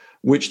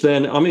 which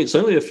then, it's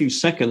only a few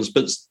seconds,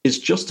 but it's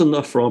just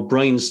enough for our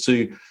brains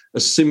to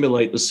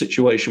assimilate the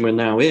situation we're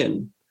now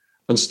in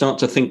and start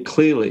to think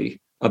clearly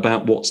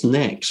about what's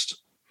next.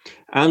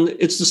 And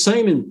it's the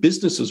same in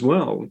business as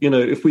well.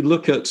 If we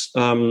look at,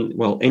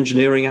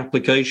 engineering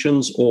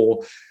applications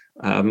or,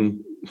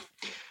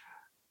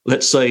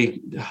 let's say,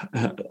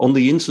 on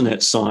the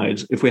internet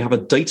side, if we have a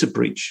data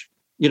breach,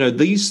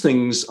 these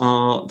things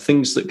are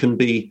things that can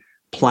be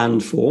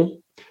planned for,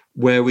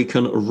 where we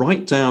can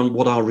write down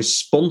what our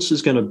response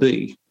is going to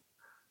be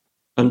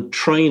and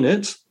train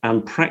it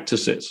and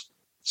practice it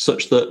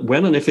such that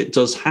when and if it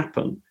does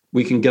happen,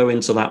 we can go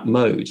into that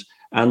mode.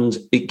 And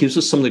it gives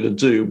us something to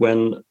do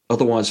when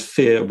otherwise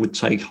fear would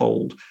take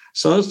hold.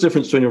 So there's a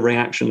difference between a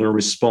reaction and a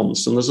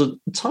response. And there's a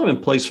time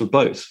and place for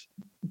both.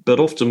 But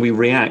often we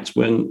react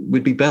when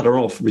we'd be better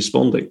off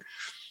responding.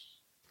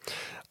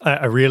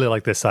 I really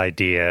like this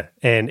idea.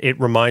 And it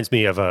reminds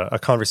me of a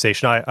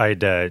conversation I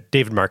had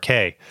David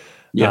Marquet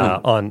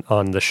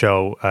on the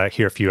show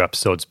here a few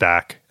episodes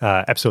back,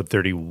 episode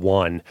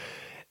 31.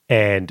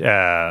 And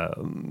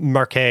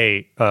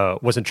Marquet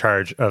was in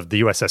charge of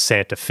the USS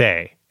Santa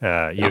Fe,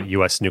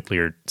 U.S.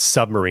 nuclear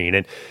submarine.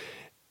 And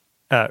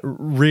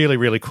really,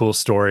 really cool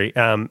story.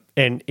 And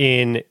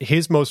in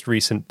his most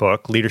recent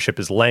book, Leadership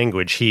is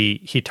Language,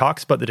 he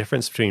talks about the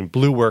difference between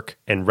blue work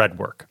and red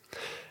work,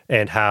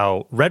 and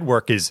how red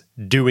work is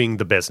doing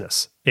the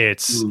business.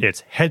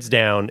 It's heads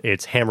down,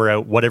 it's hammer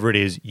out, whatever it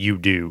is you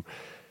do.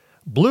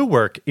 Blue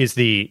work is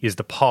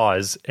the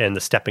pause and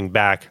the stepping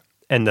back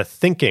and the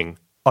thinking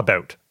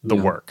about the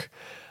work.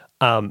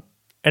 And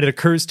it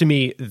occurs to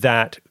me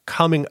that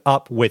coming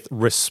up with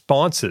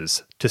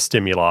responses to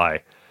stimuli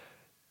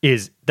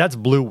that's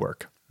blue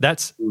work.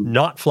 That's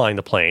not flying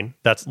the plane.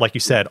 That's, like you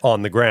said,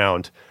 on the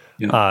ground,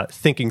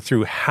 thinking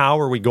through how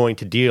are we going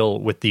to deal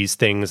with these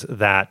things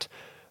that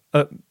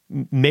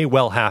may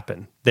well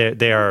happen.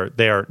 They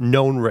are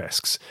known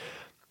risks.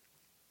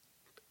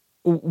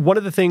 One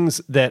of the things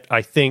that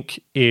I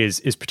think is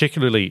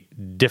particularly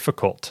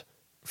difficult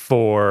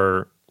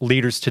for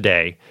leaders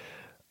today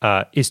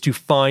is to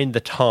find the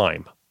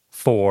time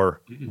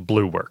for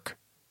blue work,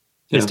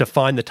 is to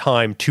find the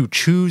time to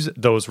choose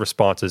those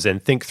responses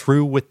and think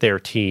through with their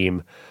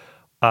team,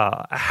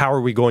 how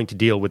are we going to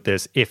deal with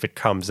this if it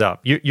comes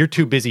up? You're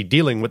too busy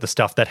dealing with the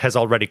stuff that has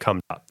already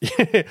come up.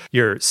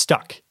 You're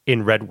stuck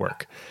in red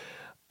work.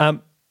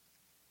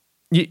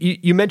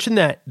 You mentioned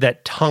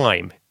that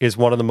time is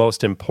one of the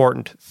most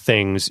important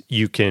things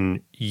you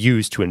can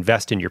use to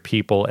invest in your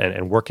people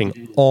and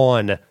working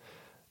on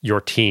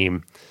your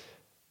team.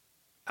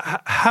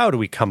 How do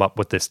we come up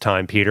with this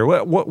time, Peter?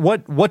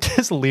 What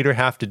does a leader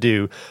have to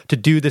do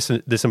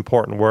this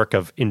important work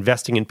of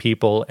investing in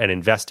people and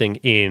investing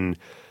in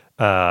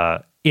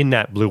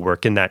that blue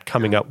work, in that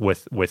coming up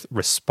with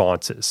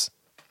responses?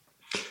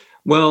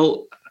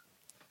 Well,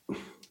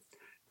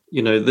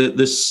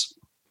 this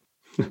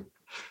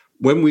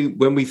when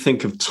we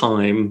think of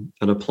time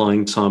and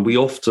applying time, we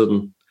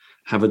often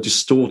have a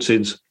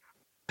distorted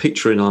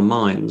picture in our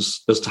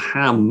minds as to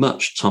how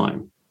much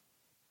time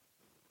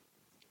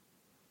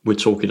we're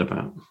talking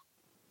about.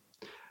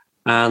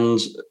 And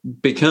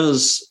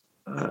because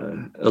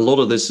a lot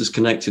of this is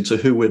connected to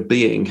who we're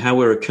being, how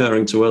we're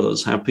occurring to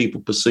others, how people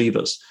perceive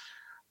us,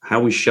 how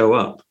we show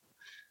up,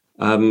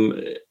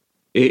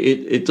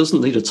 it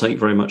doesn't need to take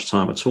very much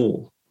time at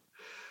all.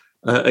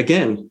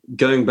 Again,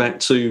 going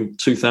back to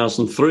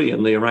 2003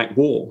 and the Iraq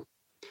War,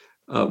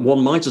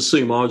 one might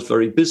assume I was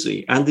very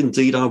busy, and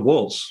indeed I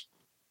was.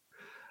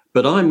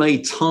 But I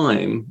made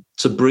time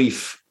to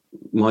brief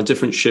my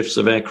different shifts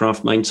of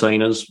aircraft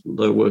maintainers.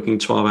 They're working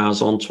 12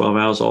 hours on, 12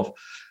 hours off.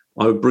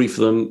 I would brief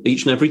them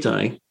each and every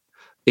day,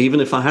 even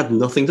if I had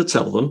nothing to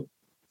tell them,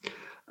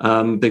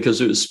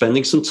 because it was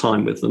spending some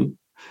time with them.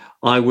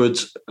 I would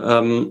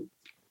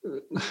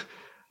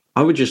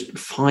just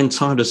find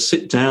time to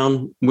sit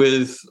down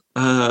with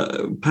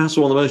perhaps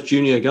one of the most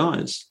junior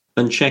guys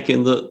and check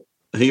in that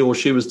he or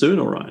she was doing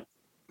all right,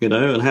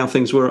 and how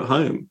things were at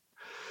home.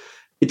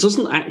 It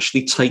doesn't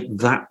actually take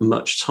that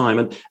much time.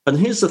 And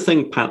here's the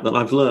thing, Pat, that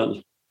I've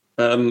learned,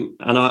 and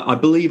I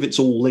believe it's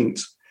all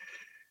linked.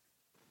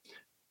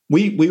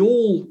 We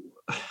all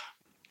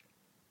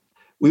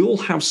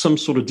have some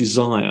sort of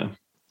desire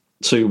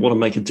to want to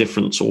make a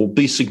difference or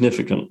be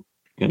significant,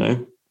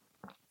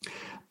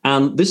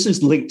 And this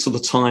is linked to the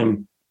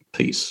time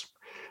piece,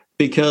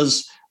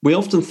 because we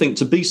often think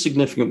to be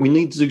significant, we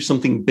need to do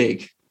something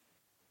big.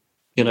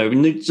 We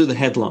need to do the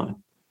headline.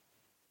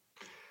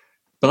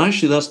 But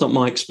actually, that's not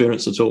my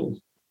experience at all.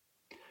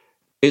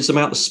 It's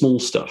about the small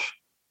stuff,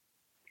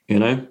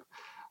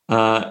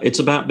 It's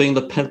about being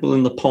the pebble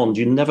in the pond.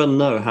 You never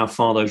know how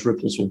far those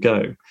ripples will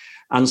go.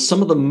 And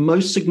some of the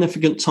most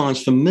significant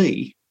times for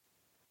me,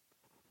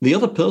 the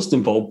other person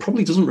involved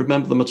probably doesn't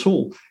remember them at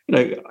all.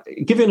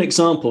 Give you an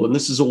example, and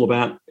this is all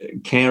about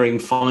caring,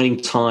 finding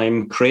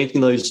time,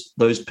 creating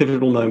those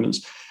pivotal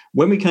moments.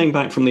 When we came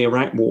back from the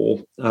Iraq War,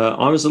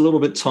 I was a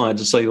little bit tired,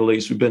 to say the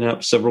least. We've been out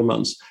for several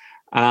months.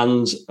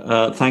 And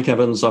thank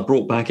heavens, I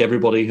brought back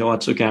everybody who I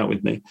took out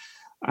with me.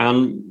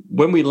 And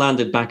when we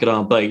landed back at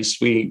our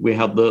base, we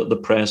had the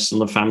press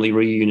and the family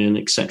reunion,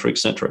 et cetera, et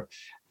cetera.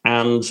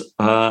 And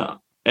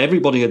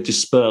everybody had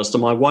dispersed,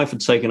 and my wife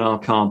had taken our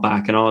car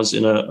back, and I was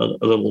in a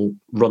little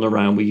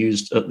runaround we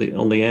used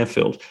on the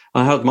airfield.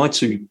 I had my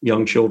two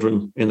young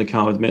children in the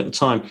car with me at the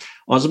time.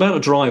 I was about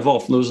to drive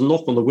off, and there was a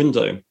knock on the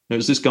window. It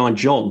was this guy,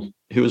 John,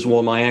 who was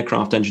one of my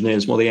aircraft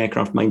engineers, one of the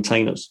aircraft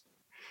maintainers.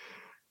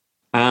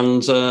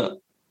 And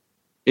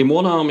in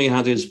one arm, he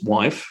had his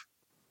wife,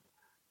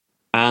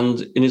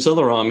 and in his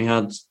other arm, he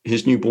had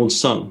his newborn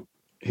son,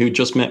 who he'd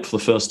just met for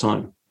the first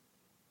time.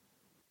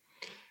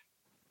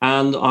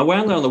 And I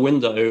wound down the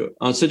window.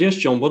 I said, "Yes,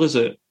 John, what is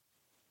it?"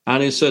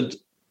 And he said,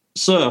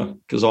 "Sir,"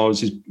 because I was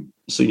his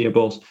senior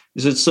boss,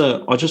 he said,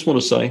 "Sir, I just want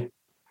to say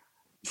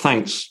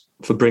thanks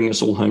for bringing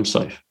us all home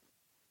safe."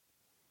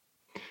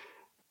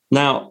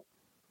 Now,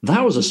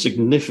 that was a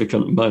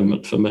significant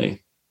moment for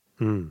me.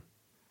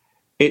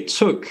 It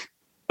took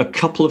a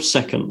couple of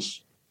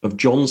seconds of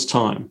John's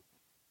time,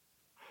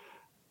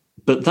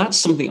 but that's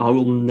something I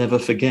will never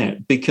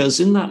forget, because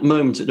in that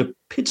moment, it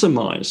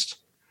epitomized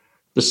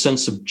the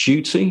sense of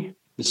duty,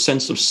 the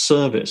sense of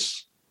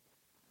service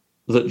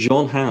that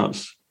John had,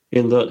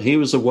 in that he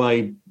was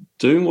away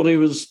doing what he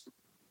was,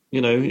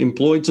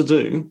 employed to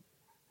do,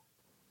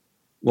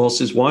 whilst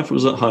his wife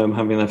was at home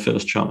having their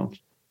first child.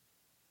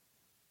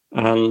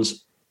 And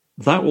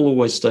that will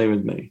always stay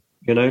with me,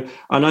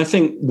 And I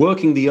think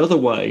working the other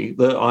way,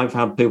 that I've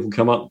had people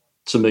come up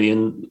to me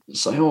and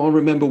say, "Oh, I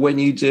remember when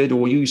you did,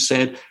 or you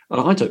said," and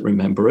I don't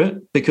remember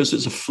it because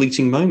it's a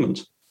fleeting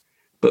moment.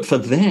 But for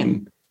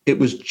them, it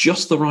was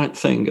just the right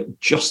thing at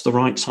just the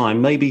right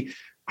time, maybe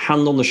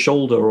hand on the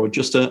shoulder or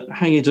just a,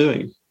 "How you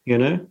doing?"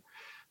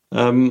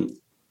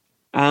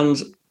 And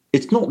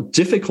it's not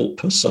difficult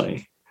per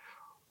se.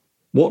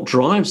 What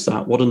drives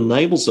that, what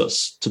enables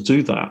us to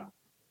do that,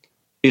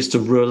 is to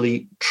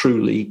really,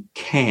 truly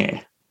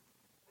care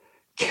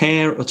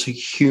at a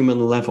human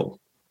level.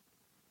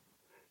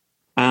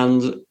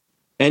 And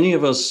any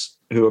of us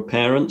who are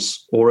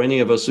parents, or any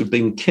of us who've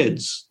been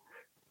kids,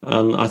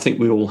 and I think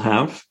we all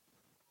have,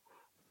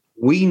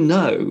 we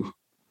know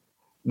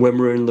when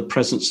we're in the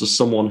presence of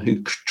someone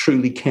who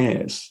truly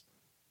cares.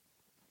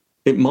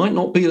 It might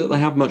not be that they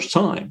have much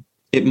time.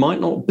 It might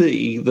not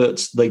be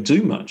that they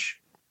do much,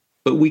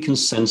 but we can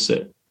sense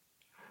it.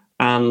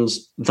 And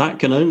that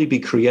can only be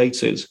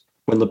created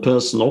when the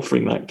person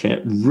offering that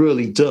care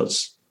really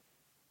does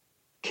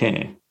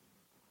care.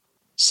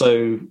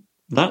 So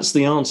that's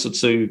the answer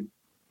to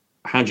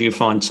how do you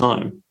find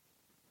time?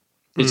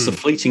 It's the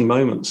fleeting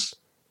moments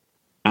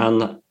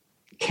and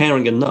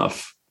caring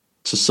enough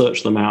to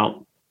search them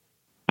out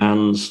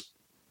and,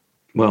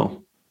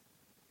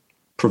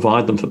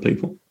 provide them for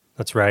people.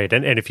 That's right.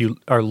 And if you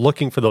are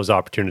looking for those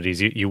opportunities,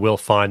 you will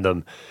find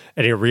them,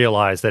 and you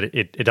realize that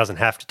it doesn't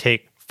have to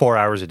take 4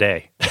 hours a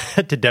day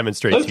to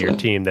demonstrate to your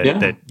team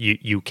that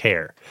you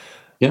care.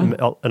 Yeah.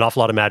 An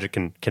awful lot of magic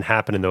can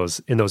happen in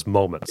those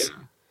moments.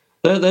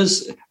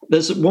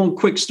 There's one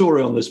quick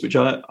story on this, which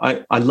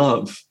I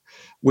love.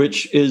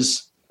 which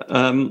is, back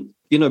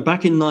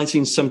in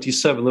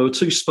 1977, there were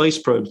two space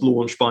probes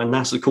launched by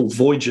NASA called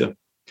Voyager.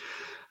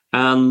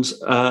 And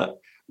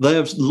they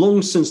have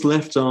long since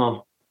left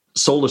our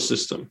solar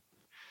system.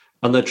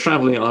 And they're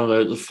traveling,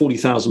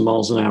 40,000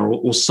 miles an hour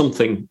or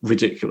something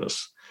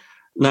ridiculous.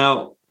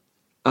 Now,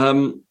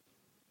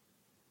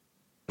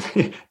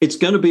 it's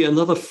going to be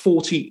another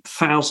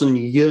 40,000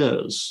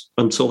 years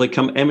until they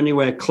come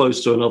anywhere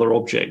close to another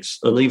object.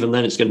 And even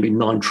then, it's going to be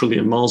 9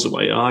 trillion miles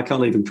away. I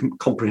can't even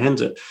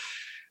comprehend it.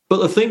 But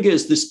the thing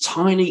is, this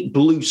tiny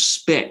blue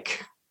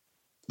speck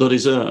that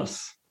is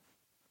Earth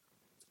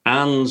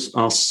and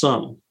our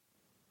sun,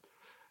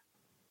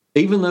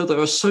 even though they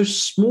are so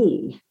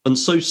small and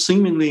so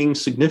seemingly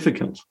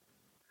insignificant,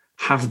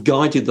 have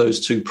guided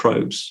those two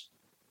probes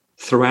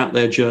throughout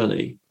their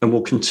journey and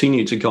will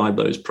continue to guide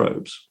those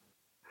probes.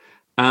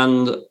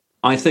 And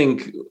I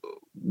think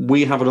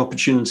we have an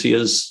opportunity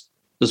as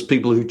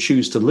people who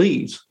choose to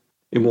lead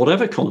in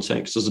whatever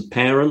context, as a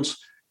parent,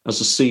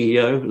 as a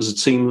CEO, as a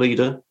team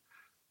leader,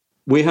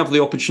 we have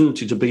the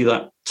opportunity to be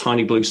that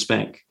tiny blue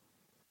speck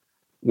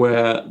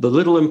where the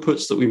little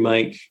inputs that we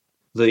make,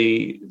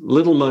 the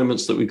little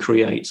moments that we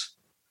create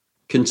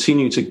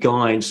continue to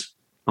guide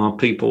our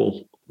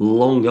people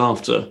long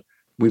after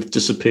we've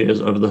disappeared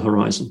over the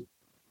horizon.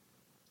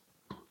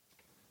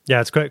 Yeah,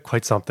 it's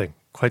quite something.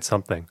 Quite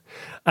something.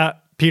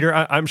 Peter,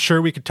 I'm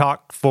sure we could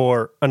talk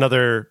for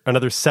another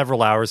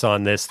several hours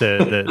on this.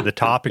 The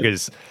topic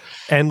is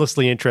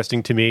endlessly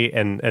interesting to me,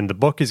 and the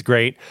book is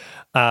great.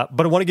 But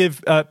I want to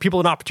give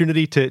people an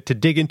opportunity to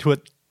dig into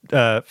it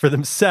for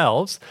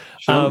themselves.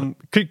 Sure.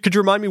 Could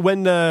you remind me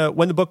when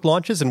the book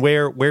launches and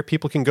where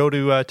people can go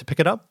to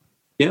pick it up?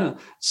 Yeah.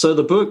 So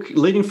the book,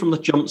 Leading from the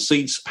Jump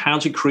Seats, How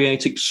to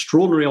Create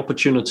Extraordinary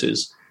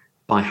Opportunities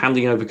by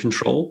Handing Over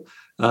Control.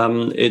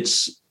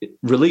 It's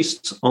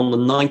released on the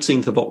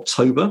 19th of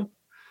October.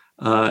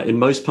 In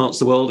most parts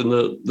of the world.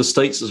 In the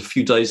States, it's a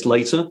few days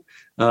later.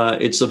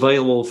 It's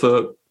available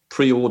for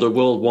pre-order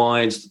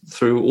worldwide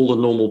through all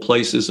the normal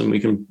places, and we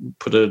can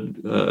put a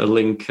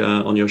link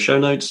on your show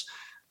notes.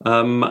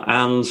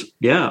 And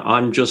yeah,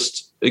 I'm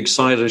just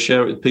excited to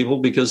share it with people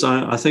because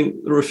I think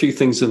there are a few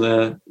things in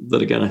there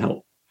that are going to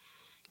help.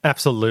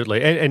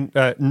 Absolutely. And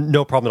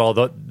no problem at all.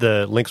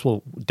 The links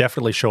will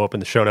definitely show up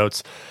in the show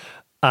notes.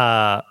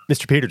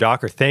 Mr. Peter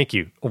Docker, thank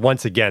you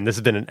once again. This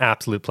has been an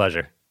absolute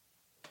pleasure.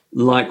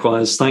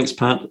 Likewise. Thanks,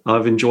 Pat.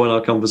 I've enjoyed our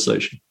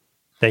conversation.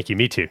 Thank you.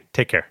 Me too.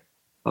 Take care.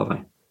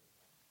 Bye-bye.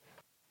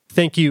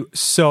 Thank you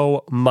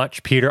so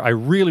much, Peter. I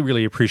really,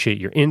 really appreciate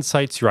your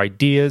insights, your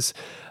ideas,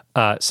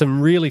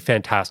 some really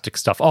fantastic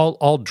stuff,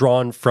 all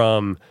drawn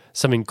from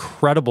some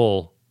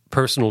incredible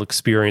personal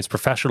experience,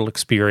 professional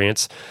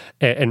experience,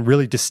 and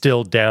really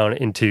distilled down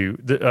into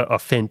a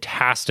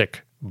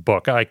fantastic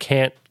book. I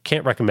can't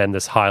recommend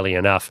this highly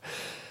enough.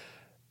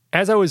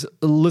 As I was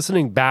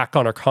listening back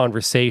on our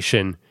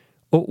conversation,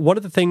 one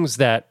of the things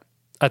that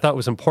I thought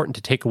was important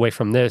to take away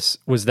from this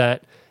was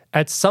that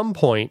at some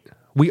point,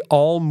 we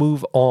all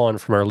move on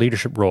from our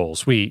leadership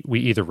roles. We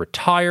either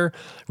retire,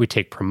 we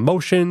take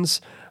promotions,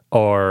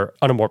 or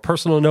on a more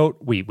personal note,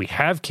 we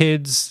have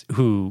kids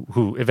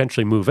who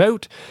eventually move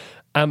out.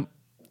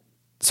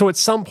 So at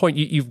some point,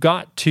 you've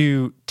got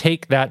to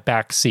take that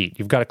back seat.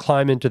 You've got to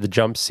climb into the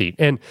jump seat.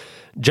 And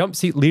jump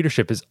seat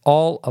leadership is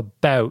all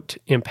about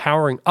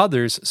empowering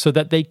others so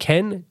that they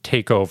can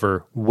take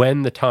over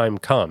when the time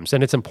comes.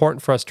 And it's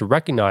important for us to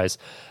recognize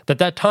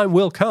that time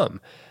will come.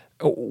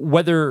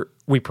 Whether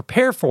we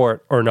prepare for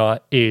it or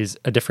not is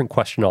a different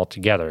question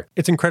altogether.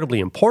 It's incredibly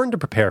important to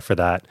prepare for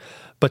that,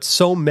 but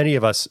so many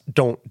of us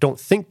don't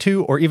think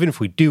to, or even if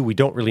we do, we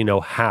don't really know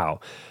how.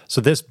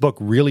 So this book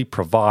really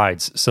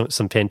provides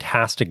some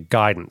fantastic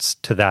guidance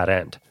to that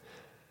end.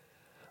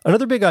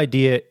 Another big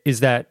idea is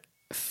that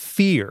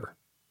fear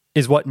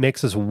is what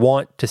makes us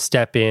want to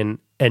step in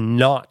and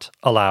not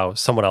allow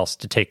someone else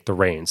to take the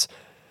reins.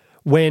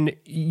 When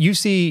you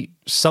see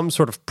some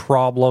sort of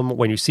problem,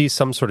 when you see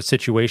some sort of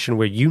situation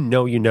where you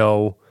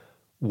know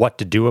what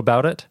to do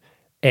about it,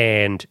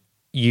 and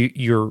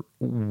you're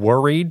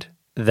worried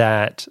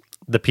that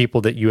the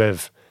people that you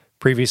have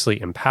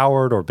previously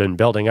empowered or been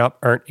building up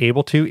aren't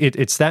able to,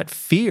 it's that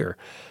fear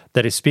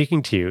that is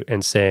speaking to you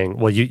and saying,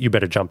 well, you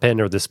better jump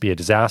in or this be a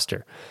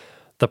disaster.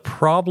 The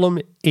problem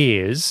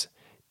is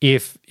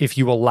if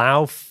you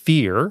allow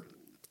fear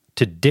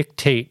to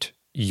dictate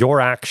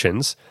your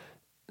actions,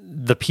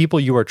 the people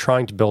you are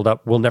trying to build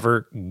up will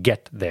never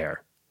get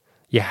there.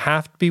 You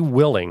have to be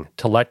willing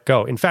to let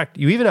go. In fact,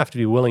 you even have to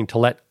be willing to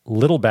let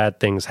little bad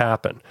things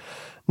happen.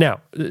 Now,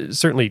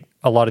 certainly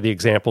a lot of the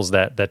examples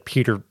that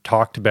Peter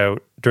talked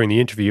about during the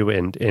interview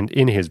and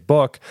in his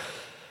book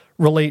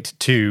relate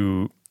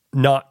to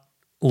not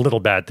little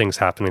bad things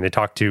happening.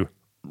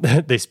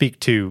 They speak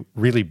to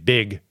really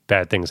big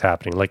bad things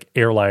happening, like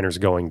airliners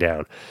going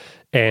down.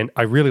 And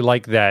I really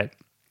like that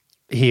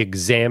he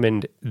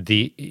examined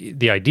the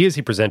ideas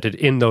he presented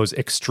in those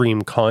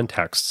extreme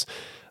contexts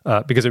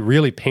because it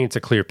really paints a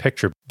clear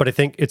picture. But I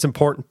think it's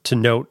important to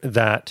note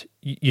that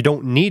you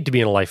don't need to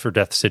be in a life or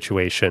death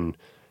situation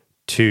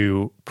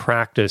to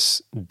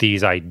practice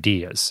these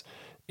ideas.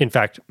 In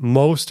fact,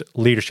 most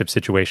leadership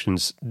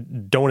situations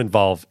don't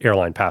involve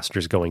airline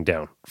passengers going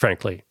down,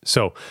 frankly.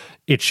 So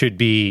it should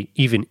be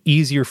even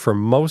easier for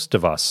most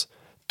of us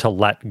to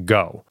let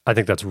go. I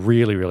think that's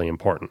really, really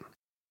important.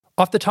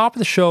 Off the top of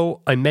the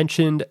show, I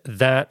mentioned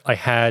that I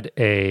had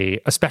a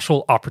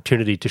special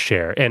opportunity to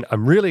share, and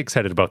I'm really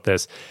excited about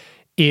this.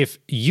 If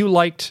you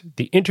liked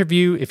the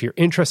interview, if you're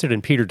interested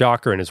in Peter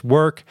Docker and his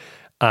work,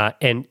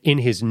 and in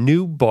his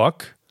new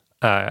book,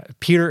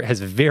 Peter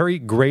has very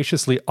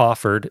graciously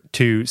offered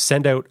to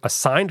send out a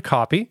signed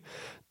copy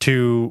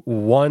to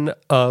one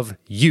of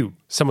you,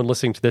 someone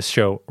listening to this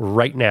show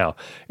right now.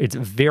 It's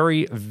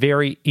very,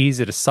 very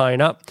easy to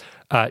sign up.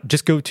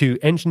 Just go to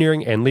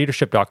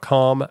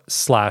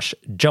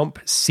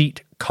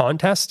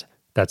engineeringandleadership.com/jump-seat-contest.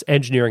 That's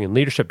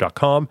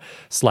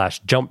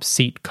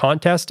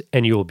engineeringandleadership.com/jump-seat-contest,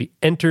 and you will be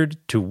entered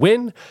to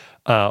win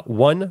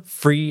one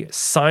free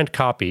signed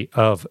copy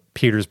of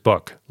Peter's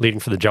book, Leading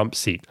for the Jump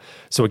Seat.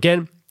 So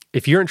again,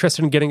 if you're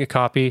interested in getting a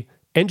copy,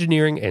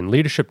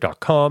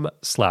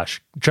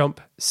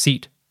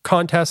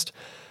 engineeringandleadership.com/jump-seat-contest.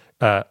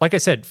 Like I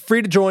said,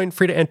 free to join,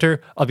 free to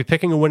enter. I'll be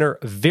picking a winner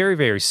very,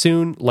 very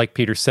soon. Like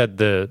Peter said,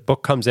 the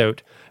book comes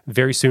out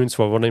very soon,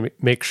 so I want to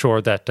make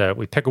sure that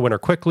we pick a winner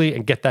quickly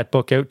and get that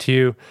book out to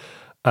you.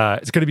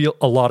 It's going to be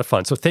a lot of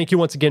fun. So thank you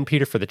once again,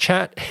 Peter, for the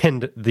chat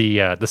and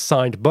the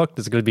signed book.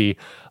 This is going to be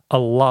a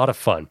lot of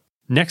fun.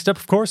 Next up,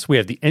 of course, we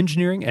have the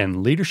Engineering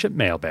and Leadership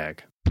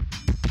Mailbag.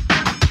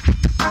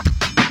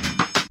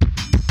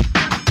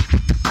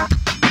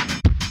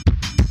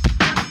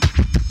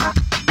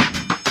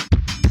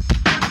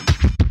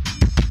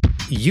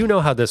 You know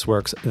how this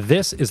works.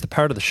 This is the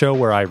part of the show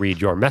where I read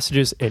your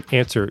messages and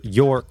answer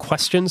your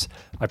questions.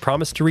 I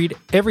promise to read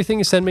everything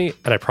you send me,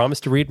 and I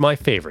promise to read my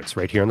favorites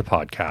right here on the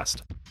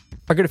podcast.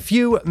 I got a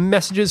few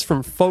messages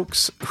from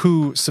folks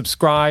who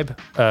subscribe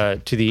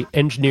to the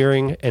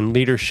Engineering and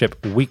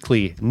Leadership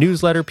Weekly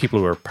newsletter, people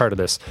who are part of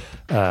this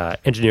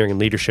engineering and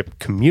leadership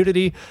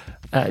community.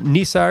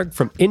 Nisarg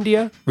from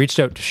India reached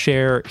out to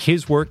share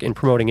his work in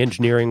promoting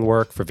engineering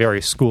work for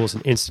various schools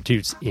and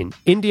institutes in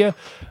India.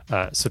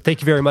 So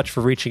thank you very much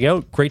for reaching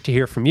out. Great to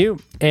hear from you.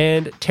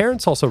 And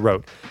Terrence also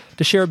wrote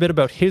to share a bit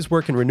about his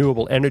work in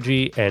renewable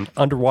energy and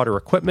underwater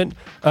equipment.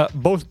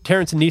 Both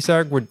Terrence and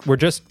Nisarg were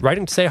just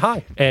writing to say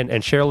hi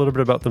and share a little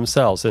bit about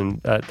themselves.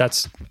 And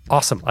that's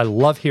awesome. I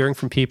love hearing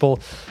from people.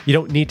 You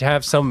don't need to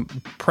have some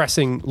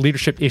pressing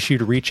leadership issue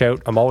to reach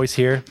out. I'm always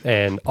here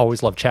and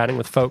always love chatting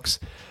with folks.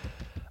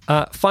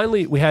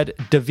 Finally, we had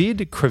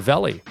David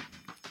Crivelli,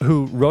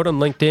 who wrote on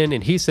LinkedIn,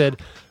 and he said,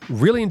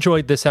 really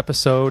enjoyed this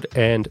episode,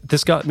 and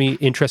this got me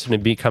interested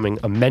in becoming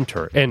a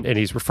mentor. And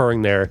he's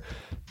referring there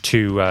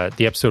to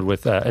the episode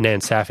with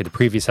Anand Safi, the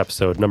previous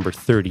episode, number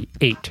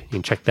 38. You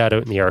can check that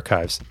out in the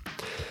archives.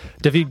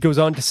 David goes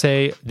on to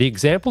say, the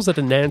examples that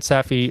Anand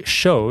Safi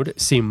showed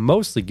seem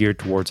mostly geared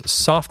towards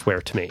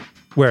software to me,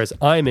 whereas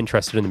I'm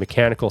interested in the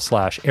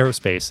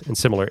mechanical/aerospace and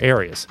similar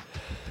areas.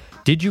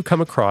 Did you come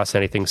across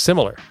anything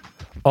similar?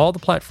 All the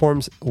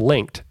platforms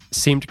linked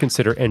seem to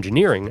consider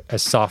engineering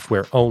as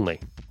software only.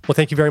 Well,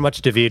 thank you very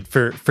much, David,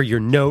 for your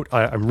note.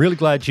 I'm really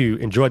glad you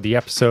enjoyed the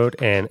episode,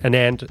 and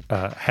Anand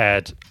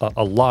had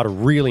a lot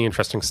of really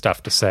interesting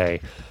stuff to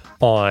say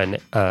on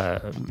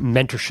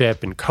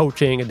mentorship and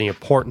coaching and the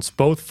importance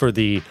both for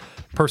the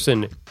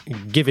person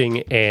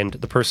giving and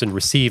the person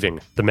receiving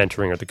the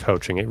mentoring or the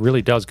coaching. It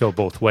really does go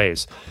both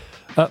ways.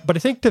 But I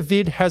think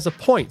David has a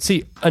point.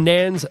 See,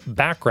 Anand's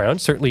background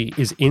certainly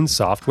is in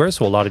software,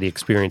 so a lot of the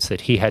experience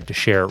that he had to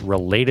share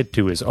related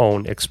to his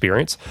own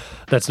experience.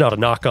 That's not a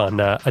knock on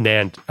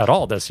Anand at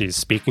all. He's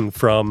speaking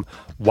from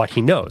what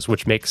he knows,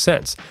 which makes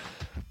sense.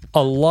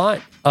 A lot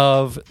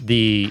of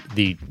the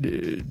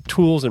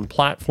tools and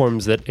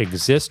platforms that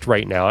exist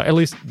right now, at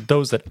least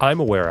those that I'm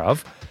aware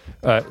of,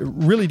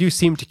 really do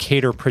seem to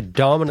cater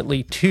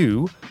predominantly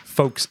to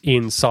folks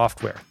in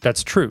software.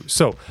 That's true.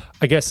 So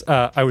I guess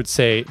I would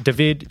say,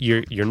 David,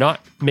 you're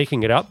not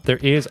making it up. There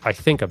is, I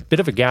think, a bit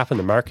of a gap in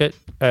the market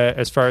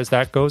as far as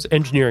that goes.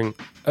 Engineering,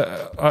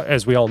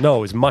 as we all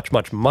know, is much,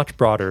 much, much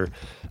broader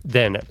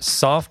than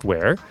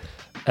software.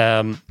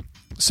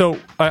 So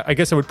I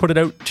guess I would put it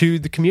out to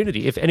the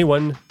community. If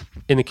anyone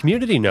in the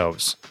community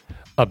knows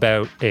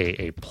about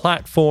a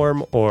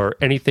platform or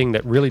anything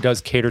that really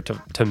does cater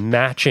to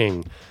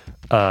matching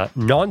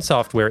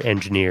non-software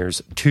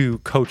engineers to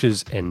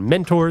coaches and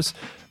mentors,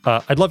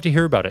 I'd love to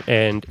hear about it.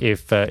 And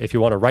if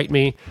you want to write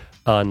me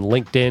on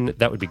LinkedIn,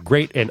 that would be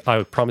great. And I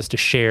would promise to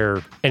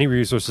share any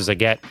resources I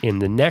get in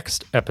the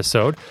next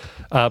episode.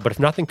 But if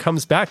nothing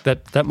comes back,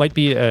 that might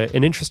be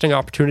an interesting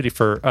opportunity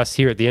for us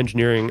here at the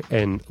Engineering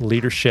and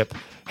Leadership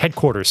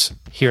headquarters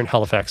here in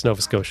Halifax,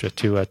 Nova Scotia,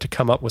 to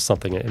come up with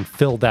something and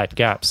fill that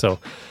gap. So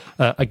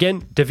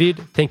again, David,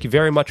 thank you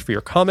very much for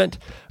your comment.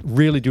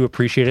 Really do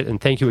appreciate it.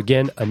 And thank you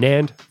again,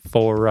 Anand,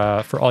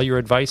 for all your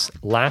advice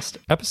last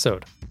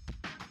episode.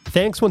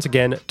 Thanks once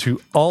again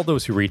to all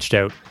those who reached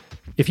out.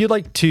 If you'd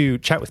like to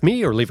chat with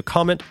me or leave a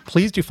comment,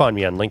 please do find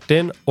me on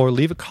LinkedIn or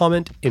leave a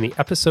comment in the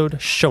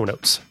episode show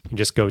notes. You can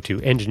just go to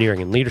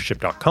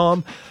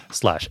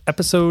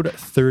engineeringandleadership.com/episode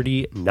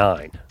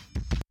 39.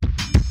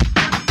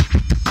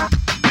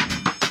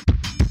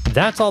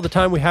 That's all the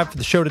time we have for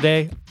the show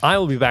today. I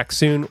will be back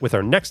soon with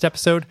our next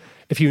episode.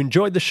 If you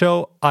enjoyed the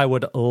show, I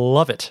would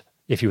love it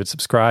if you would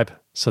subscribe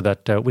so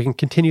that we can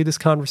continue this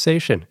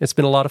conversation. It's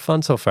been a lot of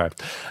fun so far.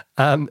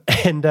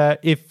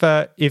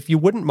 If you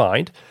wouldn't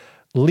mind,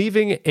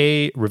 leaving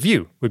a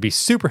review would be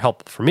super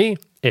helpful for me.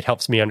 It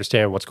helps me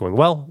understand what's going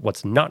well,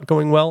 what's not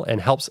going well,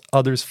 and helps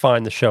others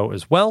find the show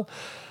as well.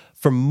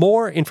 For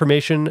more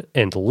information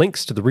and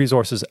links to the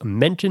resources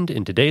mentioned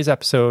in today's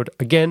episode,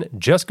 again,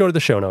 just go to the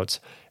show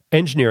notes,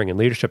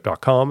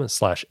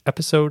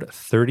 engineeringandleadership.com/episode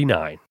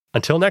 39.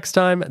 Until next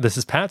time, this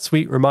is Pat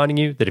Sweet reminding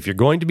you that if you're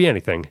going to be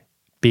anything,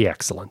 be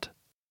excellent.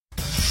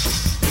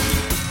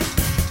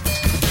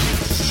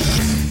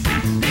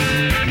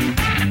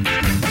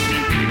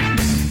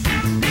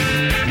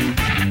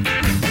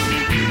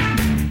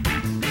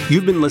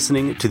 You've been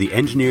listening to the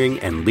Engineering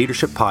and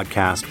Leadership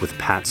Podcast with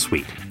Pat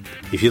Sweet.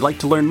 If you'd like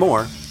to learn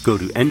more, go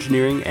to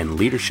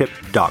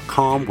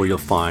engineeringandleadership.com, where you'll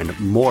find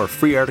more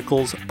free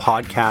articles,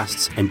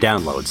 podcasts, and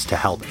downloads to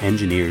help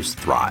engineers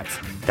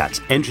thrive. That's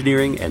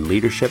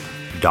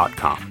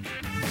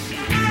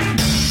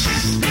engineeringandleadership.com.